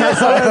somewhere.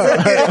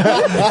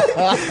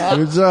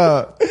 Good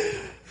job.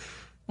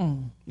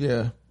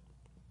 Yeah.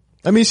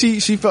 I mean, she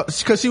felt,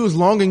 because she was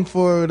longing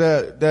for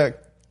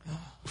that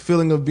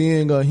feeling of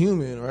being a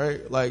human,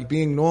 right? Like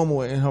being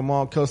normal, and her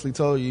mom constantly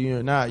told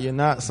you you're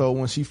not. So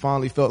when she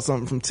finally felt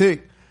something from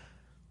Tick,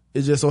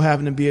 it just so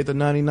happened to be at the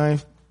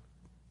 99th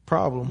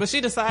problem. But she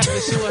decided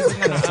that she wasn't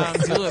going to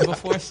do it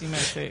before she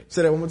met Tick.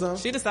 Say that one more time.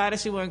 She decided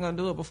she wasn't going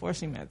to do it before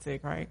she met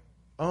Tick, right?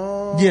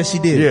 Yeah, she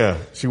did. Yeah,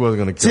 she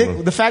wasn't going to kill Tick,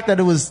 him. the fact that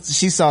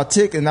she saw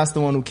Tick and that's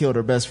the one who killed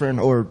her best friend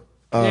or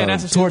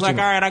that's what she was like,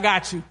 all right, I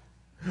got you.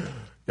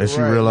 And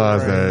she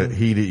realized that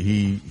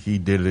he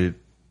did it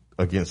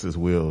against his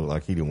will.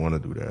 Like he didn't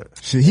want to do that.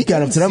 Shit, he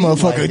got up to that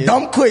motherfucker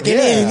dumb quick,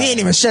 and he didn't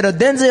even shed a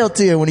Denzel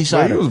tear when he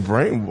shot her. He was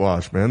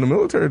brainwashed, man. The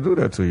military do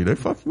that to you. They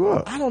fuck you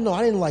up. I don't know.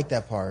 I didn't like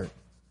that part.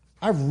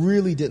 I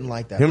really didn't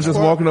like that. Him just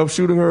walking up,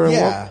 shooting her.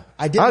 And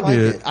I didn't like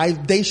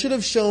it. They should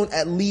have shown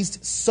at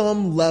least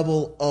some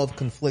level of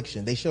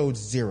confliction. They showed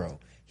zero.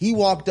 He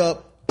walked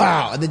up,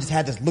 bow, and then just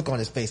had this look on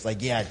his face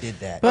like, yeah, I did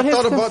that. But I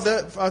thought about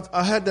that.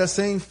 I had that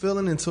same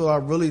feeling until I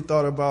really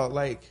thought about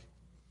like,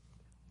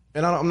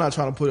 and I'm not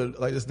trying to put it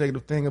like this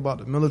negative thing about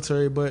the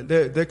military, but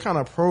they're kind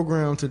of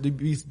programmed to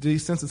be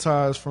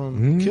desensitized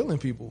from killing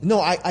people. No,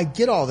 I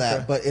get all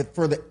that, but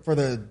for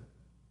the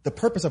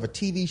purpose of a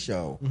TV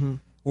show,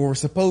 where we're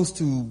supposed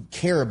to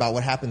care about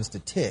what happens to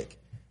Tick,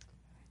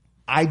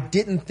 I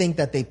didn't think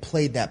that they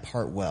played that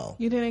part well.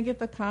 You didn't get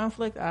the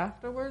conflict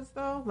afterwards,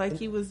 though? Like,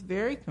 he was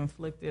very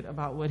conflicted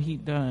about what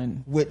he'd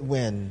done.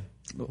 When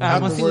he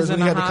was in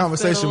the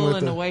conversation with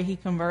and her. the way he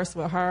conversed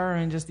with her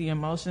and just the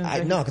emotions.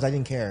 No, because I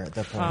didn't care at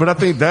that point. But I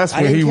think that's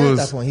when he was.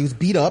 That's when he was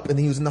beat up and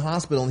he was in the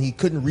hospital and he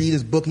couldn't read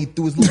his book. He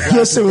threw his little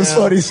glasses That was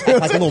funny.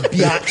 like a little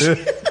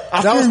biatch.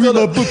 That was still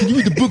a book. Can you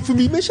read the book for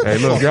me, man? Hey,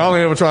 look, y'all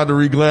ain't ever tried to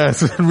read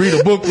glasses and read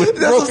a book with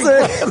That's what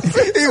I'm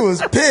saying. He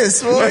was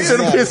pissed. Boy. That should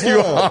have pissed you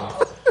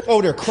off. Oh,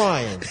 they're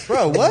crying,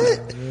 bro.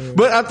 What?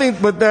 But I think,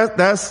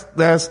 that's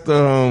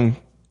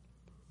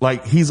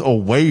like he's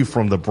away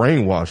from the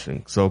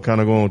brainwashing. So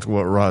kind of going to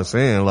what Rod's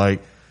saying,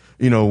 like,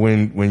 you know,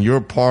 when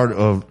you're part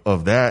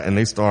of that and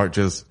they start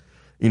just,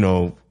 you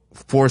know,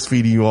 force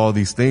feeding you all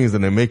these things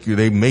and they make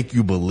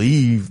you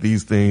believe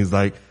these things,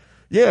 like,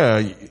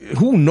 yeah,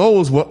 who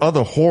knows what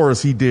other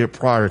horrors he did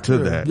prior to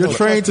that. You're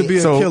trained to be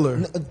a killer.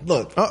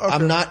 Look,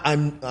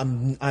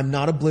 okay. I'm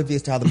not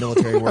oblivious to how the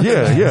military works.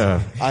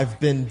 Yeah. I've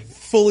been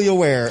fully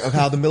aware of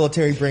how the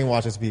military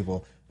brainwashes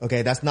people.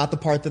 Okay, that's not the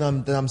part that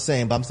I'm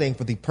saying, but I'm saying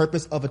for the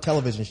purpose of a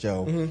television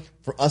show,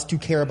 for us to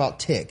care about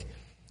Tick,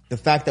 the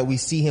fact that we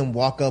see him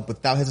walk up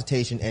without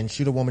hesitation and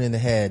shoot a woman in the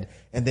head,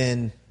 and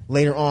then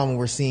later on when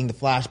we're seeing the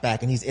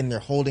flashback and he's in there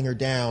holding her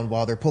down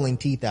while they're pulling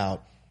teeth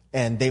out,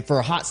 and they, for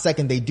a hot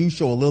second, they do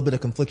show a little bit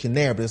of confliction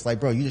there, but it's like,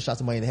 bro, you just shot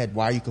somebody in the head.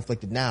 Why are you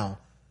conflicted now?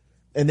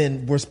 And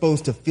then we're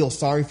supposed to feel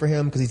sorry for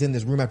him because he's in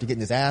this room after getting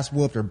his ass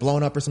whooped or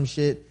blown up or some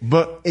shit.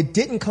 But it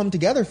didn't come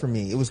together for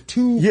me. It was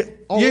too.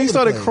 He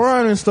started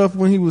crying and stuff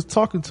when he was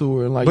talking to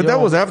her. And like, but that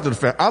was after the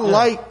fact. I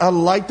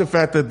like the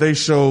fact that they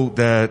showed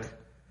that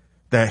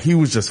he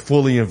was just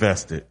fully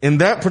invested in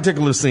that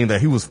particular scene.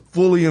 That he was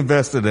fully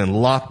invested and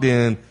locked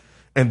in.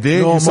 And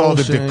then you saw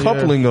the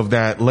decoupling of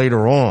that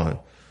later on.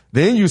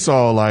 Then you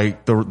saw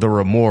like the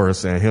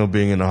remorse and him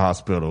being in the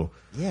hospital.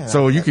 Yeah.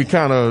 So you could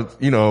kind of,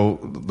 you know,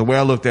 the way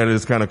I looked at it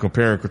is kind of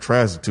compare and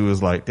contrast it to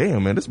is like,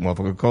 damn, man, this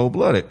motherfucker cold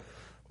blooded.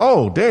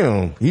 Oh,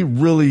 damn. He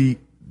really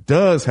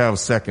does have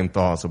second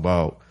thoughts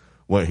about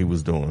what he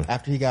was doing.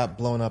 After he got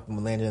blown up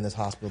and landed in this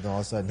hospital, then all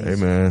of a sudden hey,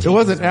 man. It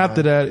wasn't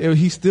after that.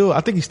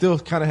 I think he still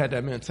kind of had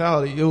that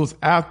mentality. It was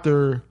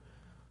after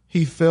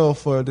he fell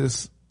for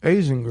this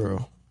Asian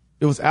girl.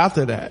 It was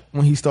after that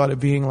when he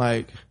started being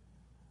like,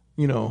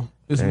 you know,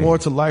 there's more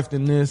to life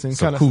than this and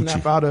kind of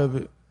snap out of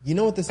it. You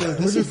know what this is?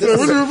 What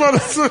you about to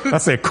say? I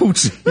said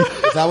coochie.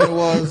 Is that what it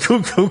was?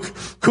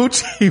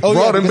 Coochie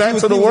brought him back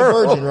to the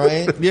world. Virgin,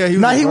 right? Yeah,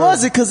 he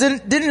wasn't, because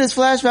didn't his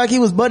flashback he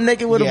was butt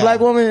naked with a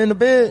black woman in the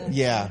bed?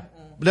 Yeah.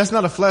 But that's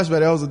not a flashback.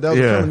 That was a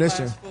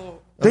premonition.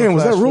 Damn,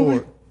 was that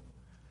Ruby?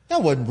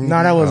 That wasn't Ruby.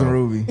 No, that wasn't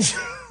Ruby. She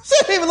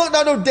didn't even look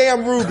like no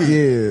damn Ruby.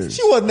 Yeah.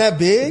 She wasn't that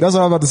big. That's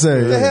what I was about to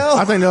say. What the hell?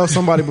 I think that was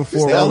somebody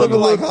before Ruby.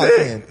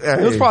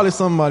 It was probably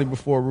somebody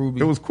before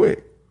Ruby. It was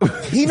quick.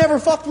 He never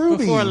fucked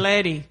Ruby. Before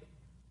Letty.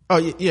 Oh,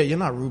 yeah, you're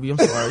not Ruby. I'm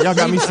sorry. Y'all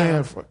got me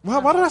saying...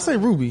 Why did I say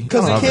Ruby?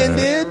 Because Ken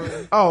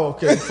did? Oh,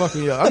 okay. Fuck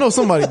me up. I know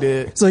somebody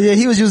did. So, yeah,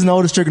 he was using the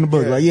oldest trick in the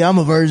book. Like, yeah, I'm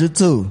a virgin,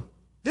 too.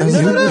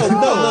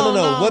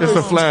 No. What it's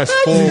a flash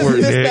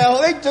forward, Nick.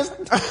 They just...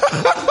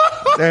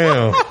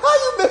 Damn. How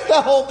you missed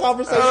that whole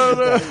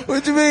conversation?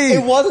 What you mean?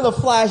 It wasn't a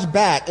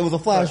flashback. It was a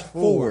flash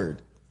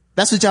forward.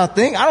 That's what y'all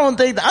think? I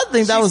think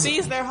that was... She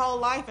sees their whole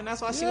life, and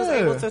that's why she was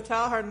able to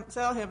tell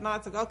him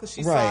not to go, because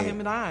she saw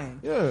him dying.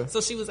 Yeah.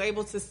 So she was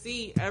able to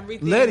see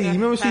everything Letty,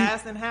 that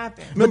passed and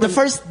happened. But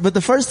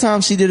the first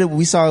time she did it,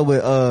 we saw it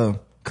with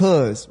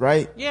Cuz,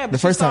 right? Yeah, but the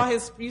first time.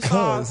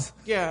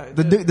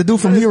 The dude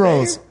from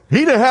Heroes.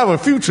 He didn't have a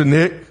future,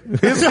 Nick.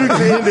 His future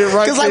ended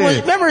right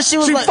there. Remember she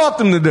was fucked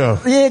him to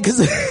death. Yeah,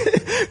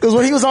 because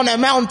when he was on that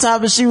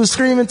mountaintop and she was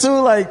screaming too,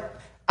 like,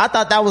 I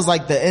thought that was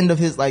like the end of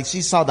his, like,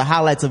 she saw the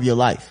highlights of your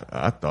life.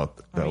 I thought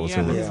that was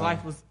his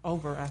life was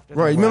over after that.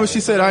 Right. Remember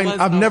she said,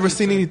 I've never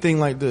seen anything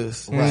like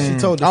this. Right. She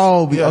told us.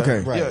 Oh, okay.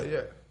 Right.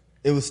 Yeah.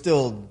 It was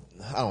still,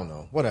 I don't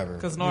know, whatever.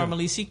 Because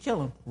normally she'd kill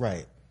him.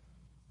 Right.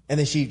 And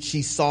then she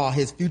saw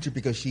his future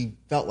because she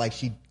felt like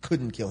she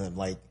couldn't kill him.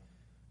 Like,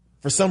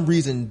 for some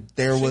reason,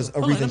 there was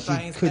a reason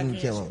she couldn't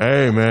kill him.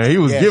 Hey, man, he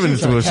was giving it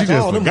to her. She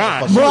just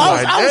forgot. Bro,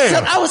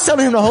 I was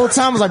telling him the whole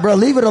time, I was like, bro,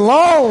 leave it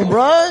alone,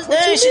 bro.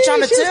 Dang, she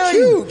trying to tell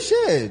you.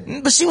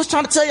 Shit. But she was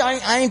trying to tell you,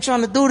 I ain't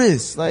trying to do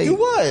this. Like, do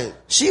what?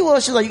 She's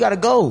like, you gotta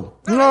go.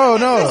 No.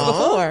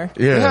 Before.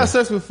 Yeah. They had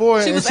sex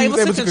before, she and was she was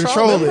able to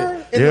control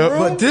it. Yeah.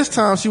 But this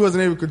time she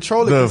wasn't able to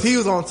control it because he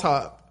was on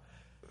top.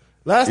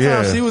 Last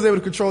time she was able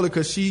to control it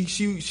because she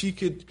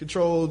could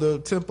control the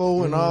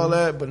tempo and all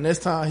that, but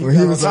next time he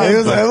was like, he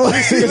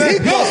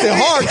busted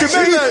hard. He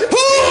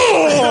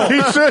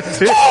said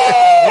it.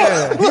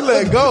 Yeah, he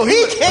let go.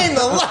 He came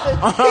to life.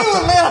 He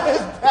would lay on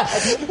his back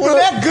with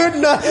that good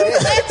nut.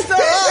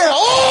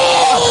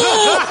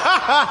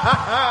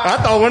 I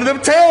thought one of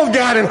them tails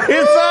got him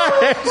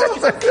inside.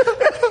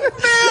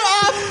 Man,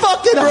 I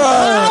fucking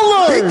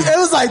hollered. It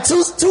was like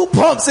two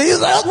pumps, and he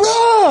was like,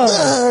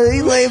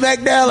 he laid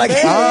back down like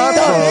he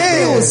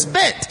was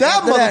spent.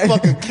 That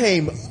motherfucker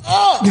came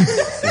up. He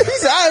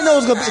said, I didn't know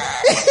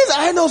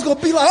it was gonna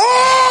be like,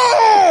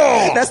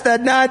 oh! That's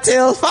that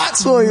nine-tailed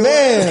fox for you,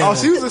 man. Oh,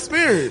 she was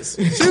experienced.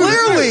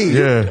 Clearly.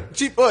 Yeah.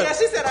 She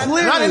said,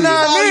 99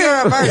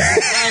 men.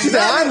 She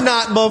said, I'm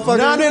not, motherfucker.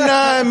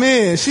 99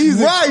 men. She's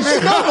right. She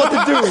knows what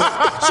to do.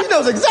 She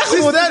knows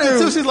exactly what to do.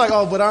 Too. She's like,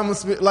 oh, but I'm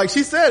like,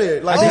 she said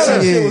it. Like,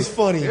 that shit was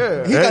funny.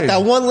 Yeah. He got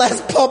that one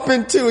last pump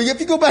in too. If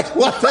you go back to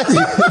watch that,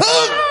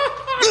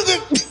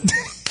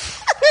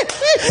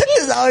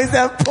 it's always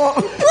that pump.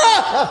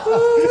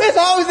 It's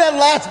always that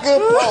last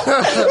good pump.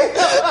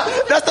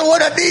 That's the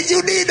one I need.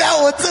 You need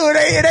that one too.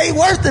 It ain't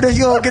worth it if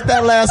you don't get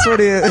that last one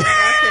in. I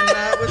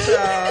cannot with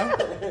y'all.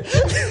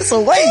 It's a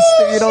waste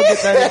if you don't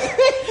get that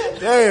in.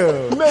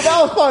 Damn. Man,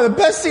 that was probably the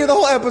best scene of the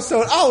whole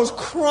episode. I was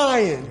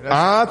crying.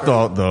 I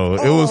thought though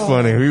it was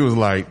funny. He was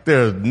like,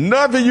 "There's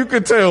nothing you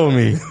could tell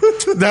me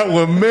that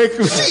would make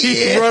me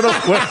run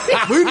away."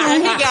 We knew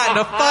he got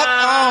the fuck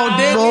on,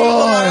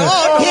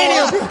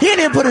 didn't He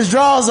didn't put his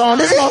drawers on.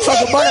 This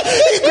motherfucker, but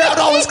he grabbed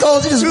all his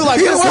clothes. He just was like,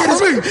 "Get away from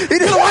me!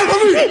 Get away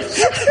from me!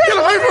 Get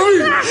away from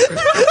me!"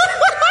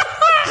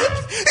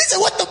 He said,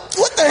 "What the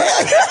hell?"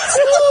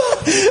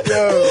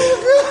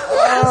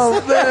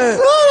 Oh man!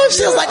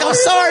 She was like, "I'm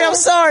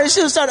sorry."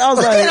 She was trying. I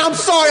was like, "I'm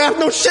sorry. I have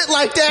no shit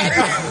like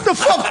that." The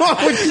fuck wrong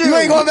with you? You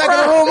ain't going back in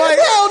the room, like,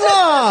 hell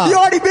no. You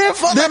already been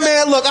fucked. That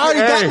man, look, I already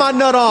got my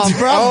nut off,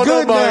 bro. I'm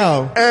good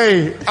now.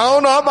 Hey, I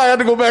don't know. I might have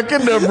to go back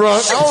in there, bro.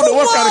 I don't know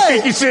what kind of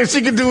kinky shit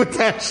she can do with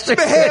that shit.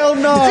 Hell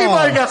no. She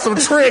might got some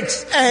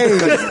tricks. Hey,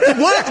 one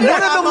of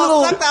them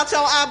little sucked out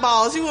your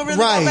eyeballs. You would really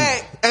go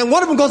back. And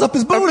one of them goes up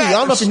his booty. I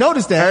don't know if you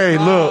noticed that. Hey,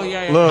 look.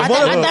 I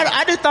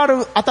thought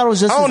it was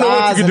just. I don't know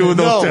what you can do with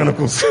those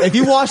tentacles. If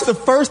you watch the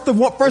first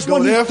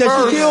one that she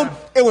killed,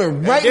 it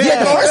went right.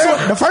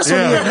 Yeah, the first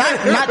one,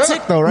 not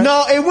tick though, right?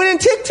 No, it went in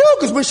tick too,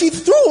 because when she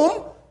threw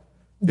him.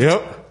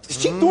 Yep.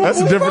 She threw him. That's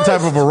a different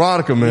type of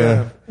erotica, man.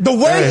 Yeah. The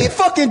way he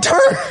fucking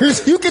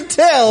turns, you can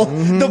tell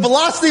the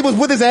velocity was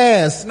with his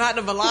ass. Not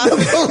the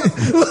velocity.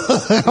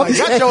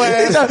 Got your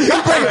ass.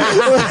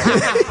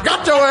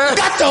 Got your ass.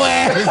 Got your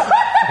ass.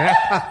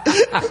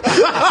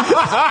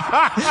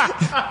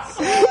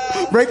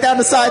 Break down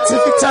the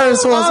scientific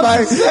terms for us,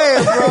 Mike.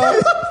 Saying, bro.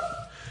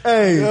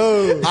 Hey,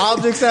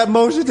 objects have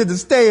motion to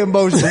stay in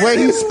motion. The way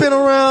he spin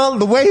around,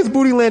 the way his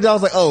booty landed, I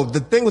was like, oh, the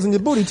thing was in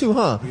your booty too,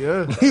 huh?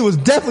 Yeah. He was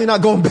definitely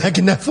not going back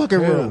in that fucking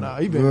room. Nah,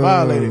 he been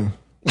violated.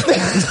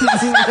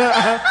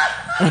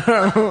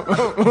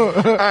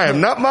 I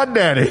am not my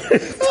daddy.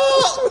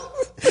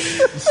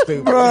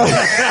 Bro.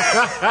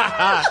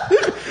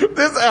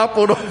 This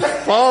apple don't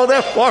fall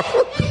that far.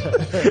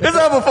 This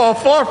apple fall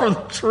far from the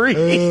tree.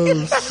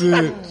 Oh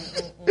shit.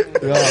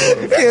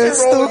 It's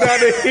rolling down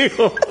the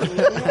hill.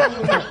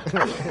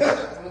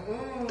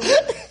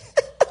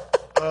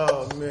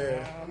 Oh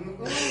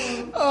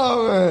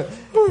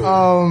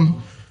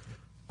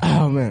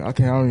man.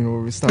 Okay, I don't even know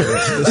where we started.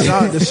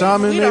 The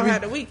shaman, We maybe? don't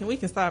have to. We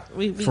can stop.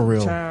 We For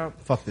real. child.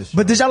 Fuck this shit.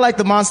 But did y'all like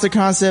the monster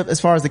concept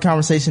as far as the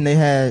conversation they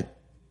had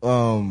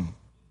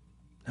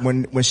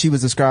when she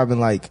was describing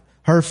like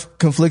her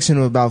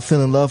confliction about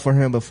feeling love for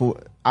him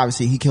before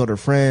obviously he killed her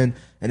friend,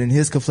 and then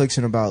his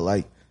confliction about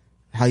like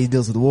how he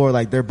deals with the war,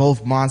 like they're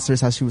both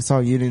monsters, how she was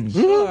talking, you didn't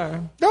Sure.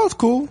 That was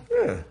cool.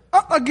 Yeah.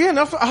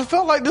 I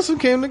felt like this one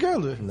came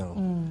together.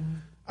 No.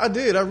 I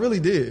did. I really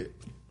did.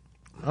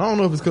 I don't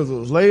know if it's because it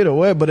was late or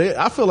what, but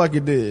I feel like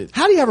it did.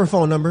 How do you have her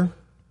phone number?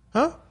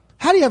 Huh?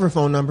 How do you have her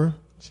phone number?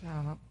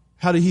 Child.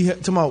 How did he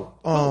talking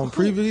about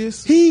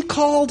previous? He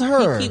called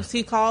her.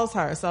 He calls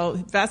her, so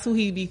that's who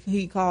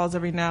he calls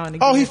every now and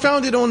again. Oh, he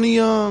found it on the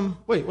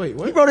wait, he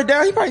what? wrote it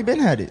down. He probably been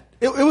had it.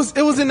 It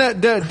was in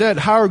that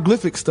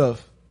hieroglyphic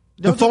stuff.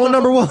 The phone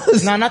number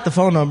was? No, not the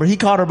phone number. He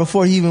called her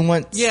before he even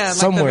went somewhere. Like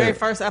the very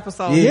first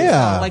episode.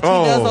 Yeah. So, like he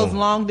does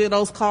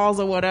those calls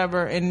or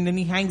whatever, and then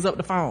he hangs up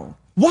the phone.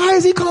 Why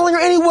is he calling her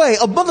anyway?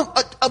 A woman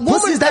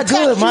Pussy's that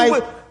good, Mike.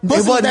 It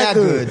wasn't that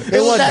good.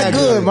 It was that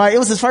good, Mike. It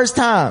was his first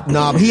time.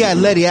 Nah, but he had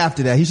Letty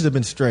after that. He should have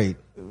been straight.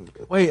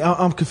 Wait,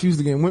 I'm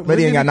confused again. When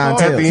Letty ain't got 9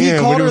 tails. He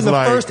called her in the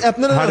like, first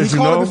episode. No, how he did you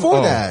called her know? before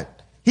Oh.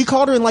 that. He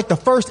called her in like the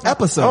first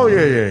episode. Oh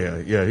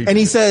yeah. And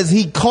he says,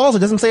 he calls her,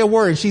 doesn't say a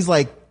word. She's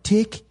like,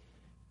 Tick,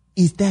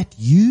 is that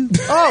you?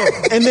 Oh,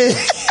 And then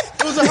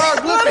it was a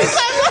hieroglyphic.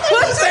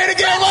 Say it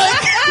again,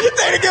 Mike.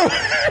 Say it again.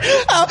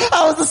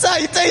 How was the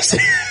salutation?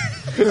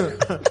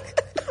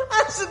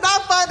 I should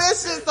not find that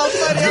shit so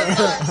funny.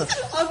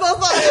 I'm so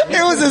sorry.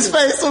 It was his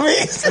face for me.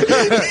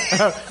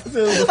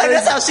 Like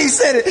that's how she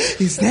said it.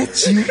 Is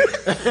that you?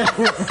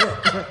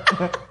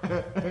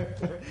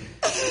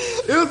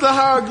 It was a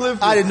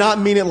hieroglyphic. I did not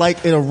mean it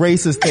like in a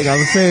racist thing. I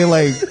was saying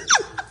like,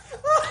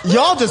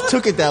 y'all just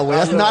took it that way.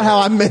 That's not how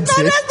I meant it. That's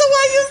the way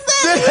you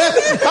said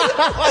it.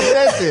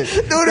 That's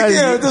it. Do it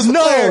again. Just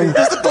clarity.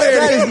 Just the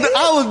clarity.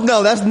 I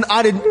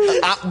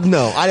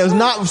was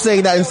not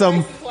saying that in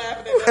some,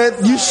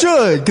 you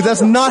should, because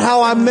that's not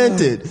how I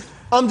meant it.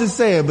 I'm just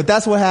saying, but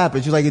that's what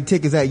happened. She's like, a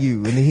tick is at you.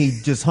 And then he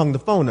just hung the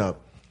phone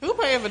up. Who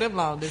paying for them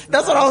long distance?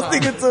 That's what I was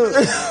thinking too.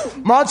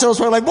 Macho's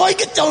were like, boy,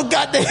 get your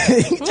goddamn,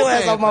 get your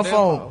ass off my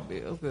phone.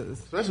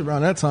 Especially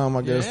around that time,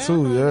 I guess,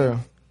 too, yeah.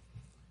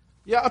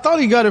 Yeah, I thought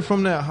he got it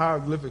from that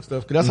hieroglyphic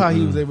stuff, because that's how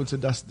he was able to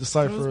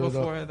decipher it. It was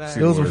before that.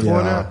 It was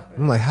before that?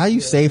 I'm like, how you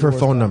save her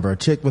phone number? A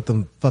chick with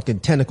the fucking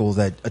tentacles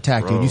that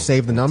attacked you. You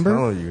save the number? I'm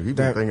telling you, he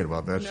been thinking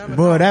about that shit.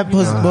 Boy, that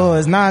pussy boy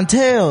is 9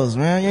 tails,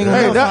 man. You ain't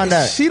gonna never find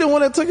that. She the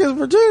one that took his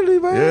virginity,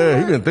 man. Yeah,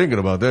 he been thinking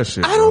about that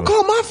shit. I don't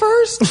call my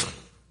first.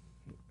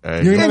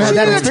 Hey, You ain't never had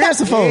that experience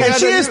before. And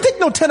she didn't stick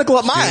no tentacle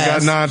up my you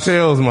ass. got 9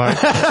 tails, Mike.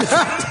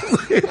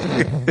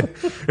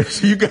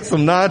 You got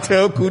some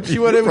 9-tail coochie.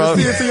 You weren't able to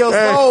see it to your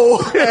soul.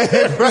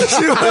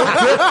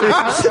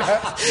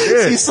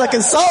 She's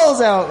sucking souls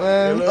out,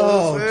 man.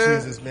 Oh,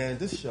 Jesus, man.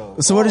 This show.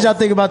 So what did y'all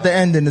think about the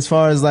ending as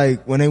far as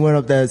like when they went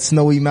up that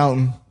snowy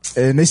mountain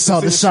and they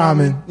saw the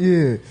shaman?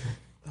 Yeah.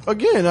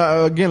 Again,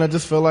 I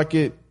just felt like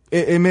it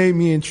made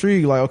me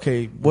intrigued. Like,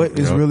 okay, what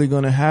is really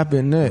going to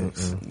happen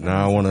next?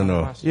 Now I want to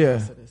know.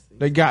 Yeah.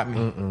 They got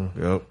me.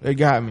 Yep. They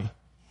got me.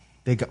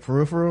 They got,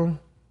 for real?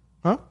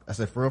 Huh? I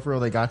said, for real,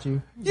 they got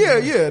you?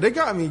 Yeah, they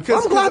got me.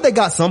 I'm glad they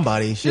got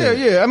somebody. Shit.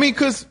 Yeah. I mean,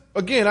 cause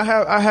again,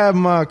 I have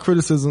my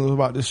criticisms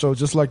about this show,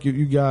 just like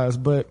you guys,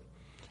 but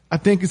I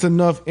think it's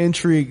enough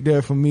intrigue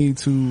there for me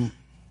to,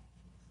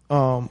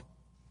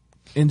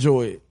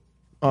 enjoy it.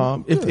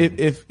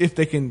 If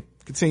they can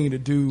continue to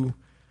do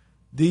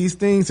these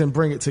things and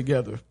bring it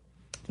together.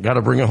 Got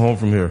to bring it home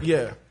from here.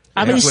 Yeah.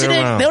 I mean, shit,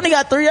 they only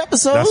got 3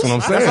 episodes. That's what I'm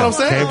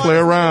saying. Can't play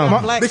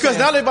around. Because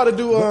now they about to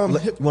do,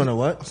 wanna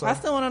what? I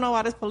still want to know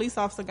why this police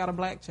officer got a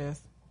black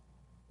chest.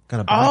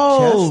 Got a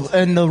black chest?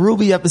 And the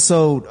Ruby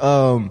episode,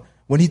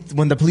 when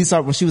the police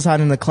officer, when she was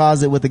hiding in the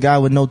closet with the guy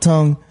with no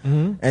tongue,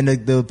 and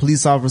the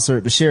police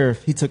officer, the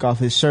sheriff, he took off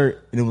his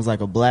shirt and it was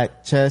like a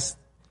black chest.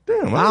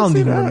 Damn, I don't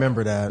even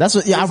remember that. That's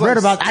what, I read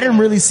about. I didn't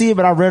really see it,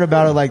 but I read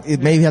about it. Like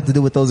it maybe have to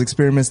do with those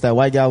experiments that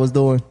white guy was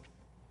doing.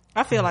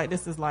 I feel like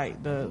this is like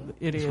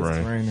it is.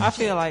 Right. I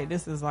feel like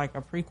this is like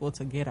a prequel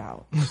to Get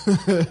Out. That's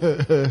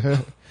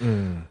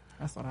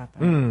what I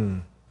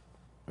think.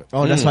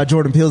 Oh, that's why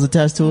Jordan Peele's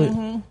attached to it.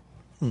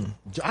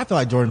 I feel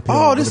like Jordan Peele.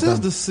 oh, this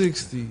is the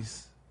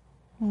 60s.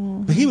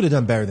 But he would have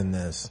done better than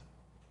this.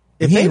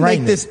 If He they ain't make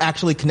writing this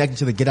actually connected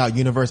to the Get Out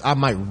universe, I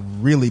might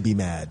really be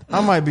mad.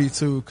 I might be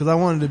too, cause I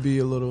wanted to be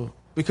a little,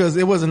 because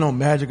it wasn't no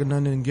magic or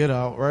nothing in Get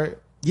Out, right?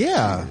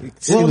 Yeah.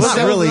 Well, not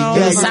really. no,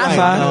 Yeah, you're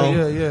sci-fi.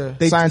 right.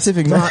 Yeah.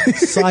 Scientific Not magic.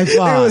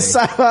 sci-fi. It was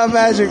sci-fi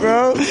magic,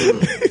 bro.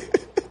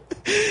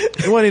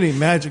 It wasn't any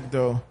magic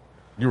though.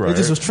 You're right. It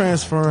just was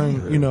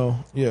transferring,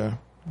 yeah.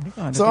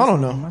 So I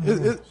don't know.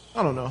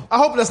 I don't know. I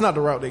hope that's not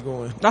the route they're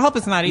going. I hope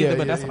it's not either, Yeah,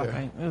 but yeah, that's what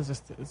I yeah.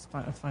 think. It's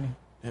funny.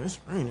 Yeah, it's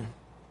raining.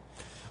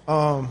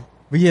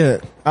 But yeah,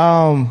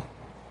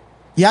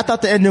 I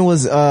thought the ending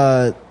was,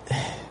 I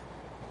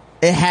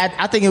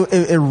think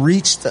it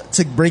reached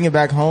to bring it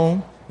back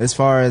home as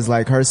far as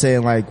like her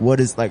saying like, what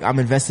is like, I'm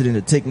invested in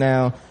the tick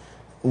now.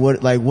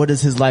 What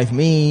does his life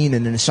mean?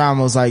 And then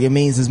Shaman was like, it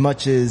means as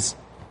much as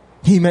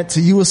he meant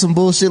to you or some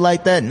bullshit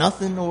like that,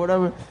 nothing or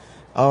whatever.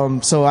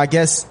 So I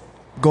guess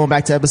going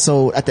back to at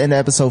the end of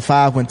episode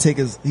 5 when Tick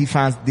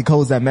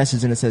decodes that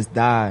message and it says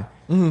die.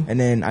 And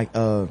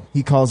then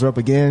he calls her up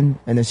again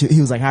and then he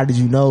was like, how did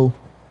you know?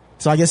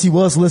 So I guess he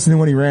was listening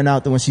when he ran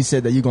out when she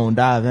said that you're gonna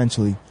die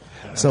eventually.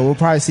 So we'll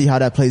probably see how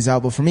that plays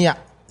out. But for me,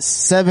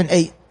 7,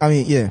 8,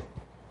 the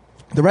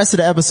rest of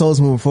the episodes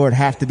moving forward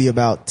have to be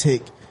about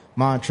Tick,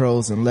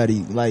 Montrose, and Letty.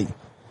 Like,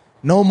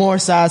 no more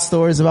side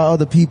stories about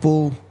other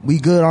people. We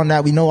good on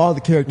that. We know all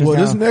the characters now.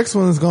 This next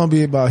one is going to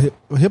be about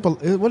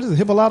what is it?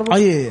 Hippolyta? Oh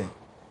yeah.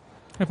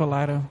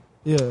 Hippolyta.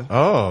 Yeah.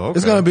 Oh, okay.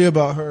 It's going to be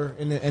about her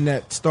and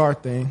that star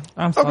thing.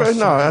 Okay,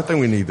 no, I think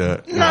we need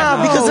that.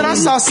 Nah, because then I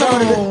saw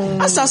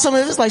some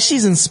of it. It's like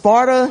she's in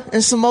Sparta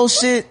and some more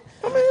shit.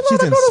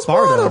 She's in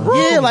Sparta.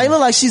 Yeah, like it look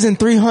like she's in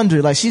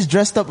 300. Like she's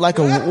dressed up like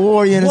a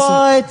warrior.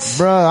 What?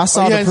 Bruh, I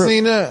saw You the hadn't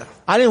seen that?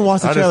 I didn't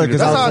watch the trailer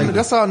because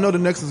That's how I know the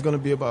next is going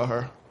to be about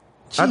her.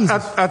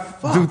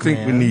 I do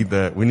think we need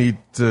that. We need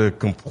to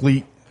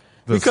complete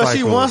the Because cycle.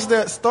 she wants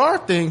that star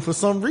thing for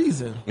some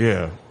reason.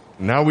 Yeah.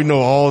 Now we know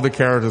all the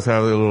characters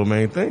have their little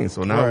main thing.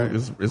 So now Right.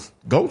 it's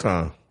go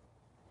time.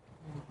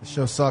 the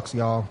show sucks,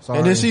 y'all. Sorry.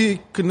 And then she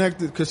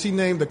connected because she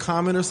named the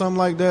comet or something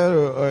like that,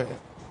 or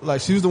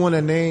like she was the one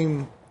that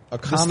named a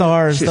comet.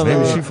 stars. Shit, Stuff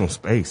maybe like she from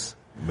space.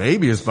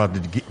 Maybe it's about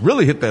to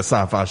really hit that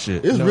sci-fi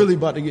shit. It's really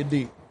about to get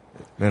deep.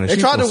 Man, They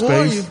tried to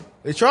warn you.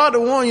 They tried to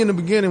warn you in the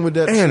beginning with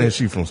that. And shit. is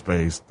she from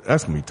space?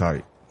 That's gonna be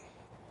tight.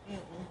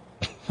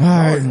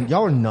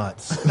 Y'all are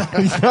nuts.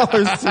 Y'all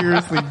are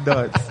seriously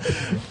nuts.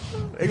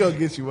 They gonna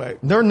get you right.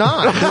 They're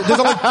not. There's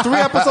only 3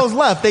 episodes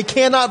left. They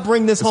cannot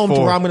bring this home to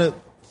 4. where I'm gonna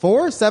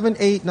 4, 7,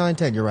 8, 9,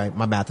 10. You're right.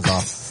 My math is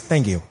off.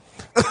 Thank you.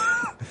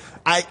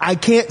 I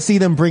can't see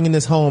them bringing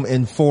this home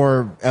in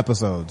 4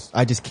 episodes.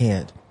 I just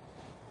can't.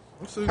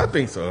 I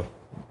think so.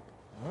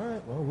 All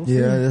right. Well, we'll see.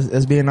 Yeah,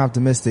 that's being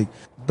optimistic.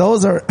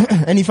 Those are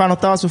any final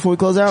thoughts before we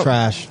close out?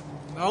 Trash.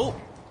 Nope.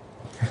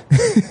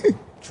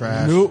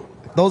 Trash. Nope.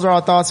 Those are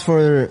our thoughts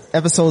for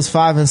episodes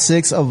 5 and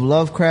 6 of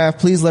Lovecraft.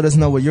 Please let us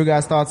know what your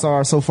guys' thoughts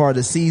are so far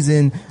this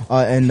season,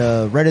 in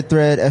the Reddit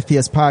thread,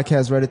 FPS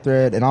Podcast Reddit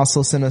thread, and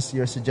also send us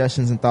your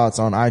suggestions and thoughts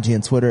on IG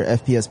and Twitter,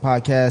 FPS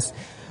Podcast.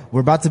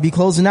 We're about to be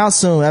closing out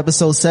soon.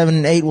 Episodes 7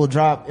 and 8 will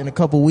drop in a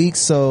couple weeks,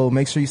 so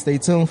make sure you stay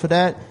tuned for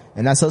that.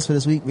 And that's us for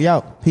this week. We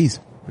out. Peace.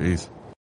 Peace.